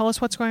Dimity, tell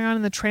us what's going on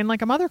in the Train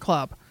Like a Mother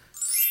Club.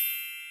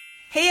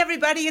 Hey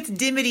everybody, it's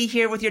Dimity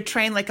here with your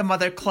Train Like a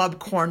Mother Club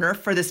corner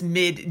for this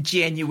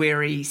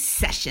mid-January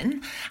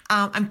session.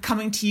 I'm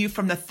coming to you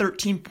from the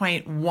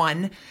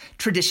 13.1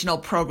 traditional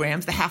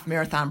programs, the half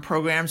marathon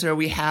programs, where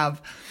we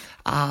have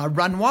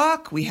run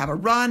walk, we have a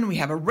run, we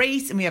have a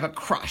race, and we have a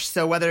crush.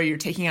 So whether you're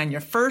taking on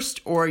your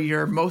first or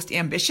your most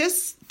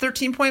ambitious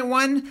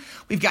 13.1,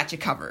 we've got you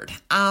covered.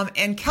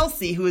 And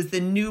Kelsey, who is the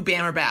new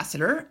BAM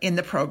ambassador in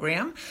the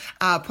program,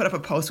 put up a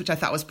post, which I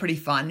thought was pretty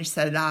fun. She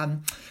said,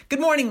 good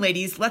morning,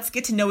 ladies. Let's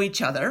get to know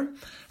each other.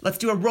 Let's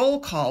do a roll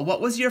call.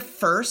 What was your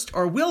first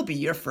or will be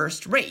your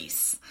first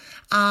race?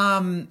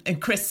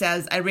 And Chris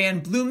says, I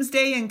ran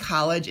Bloomsday in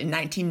college in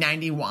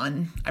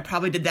 1991. I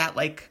probably did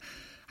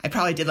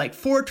like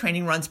 4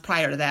 training runs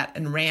prior to that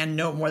and ran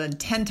no more than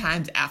 10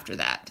 times after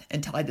that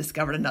until I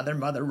discovered another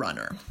mother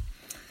runner.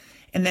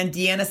 And then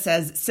Deanna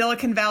says,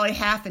 Silicon Valley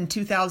half in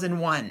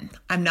 2001.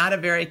 I'm not a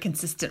very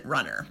consistent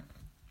runner.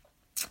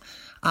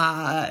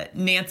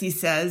 Nancy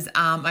says,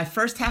 my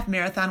first half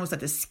marathon was at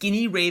the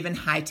Skinny Raven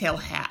Hightail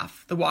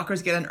Half. The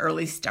walkers get an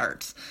early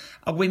start.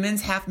 A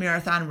women's half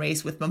marathon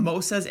race with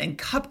mimosas and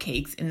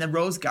cupcakes in the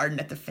Rose Garden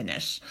at the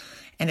finish.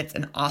 And it's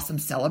an awesome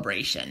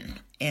celebration.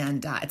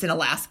 And it's in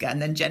Alaska.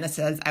 And then Jenna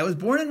says, I was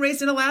born and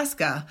raised in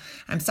Alaska.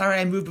 I'm sorry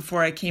I moved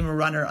before I became a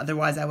runner.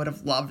 Otherwise, I would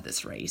have loved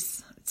this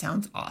race. It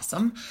sounds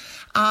awesome.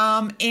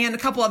 And a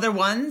couple other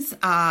ones.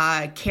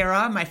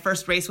 Kara, my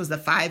first race was the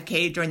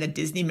 5K during the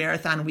Disney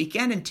Marathon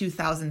weekend in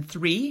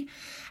 2003.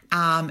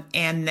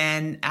 And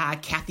then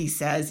Kathy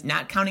says,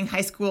 not counting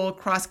high school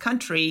cross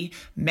country,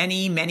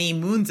 many, many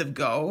moons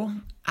ago,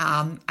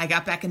 I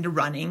got back into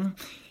running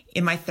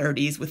in my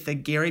 30s with the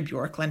Gary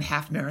Bjorklund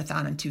half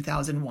marathon in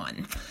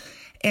 2001.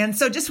 And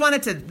so just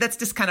wanted to, that's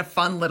just kind of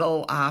fun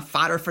little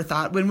fodder for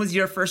thought. When was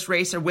your first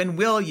race, or when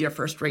will your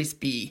first race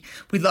be?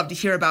 We'd love to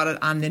hear about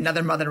it on the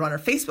Another Mother Runner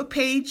Facebook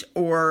page,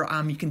 or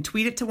you can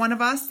tweet it to one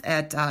of us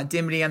at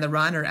Dimity on the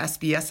Run or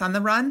SBS on the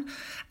Run.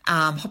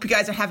 Hope you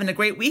guys are having a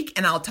great week,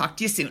 and I'll talk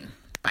to you soon.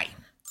 Bye.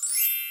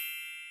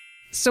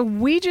 So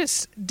we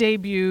just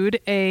debuted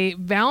a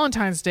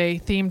Valentine's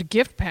Day themed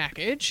gift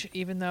package,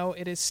 even though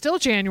it is still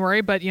January,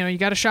 but you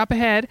got to shop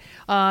ahead.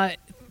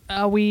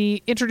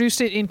 We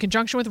introduced it in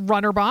conjunction with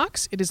Runner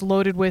Box. It is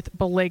loaded with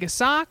Belega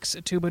socks,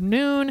 a tube of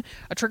Noon,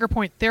 a Trigger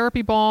Point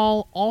therapy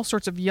ball, all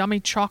sorts of yummy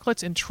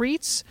chocolates and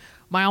treats,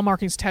 Mile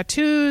Markings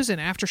tattoos, an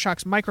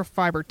Aftershocks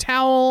microfiber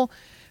towel.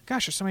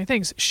 Gosh, there's so many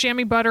things.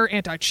 Chamois butter,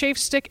 anti-chafe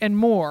stick, and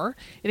more.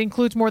 It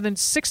includes more than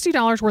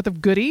 $60 worth of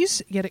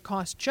goodies, yet it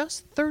costs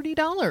just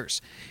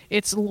 $30.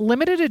 It's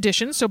limited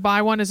edition, so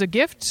buy one as a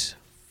gift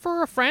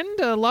for a friend,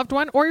 a loved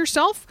one, or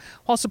yourself.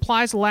 While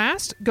supplies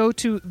last, go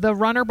to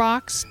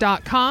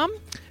therunnerbox.com.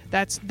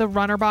 That's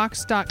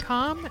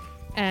therunnerbox.com.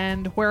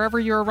 And wherever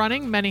you're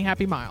running, many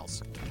happy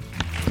miles.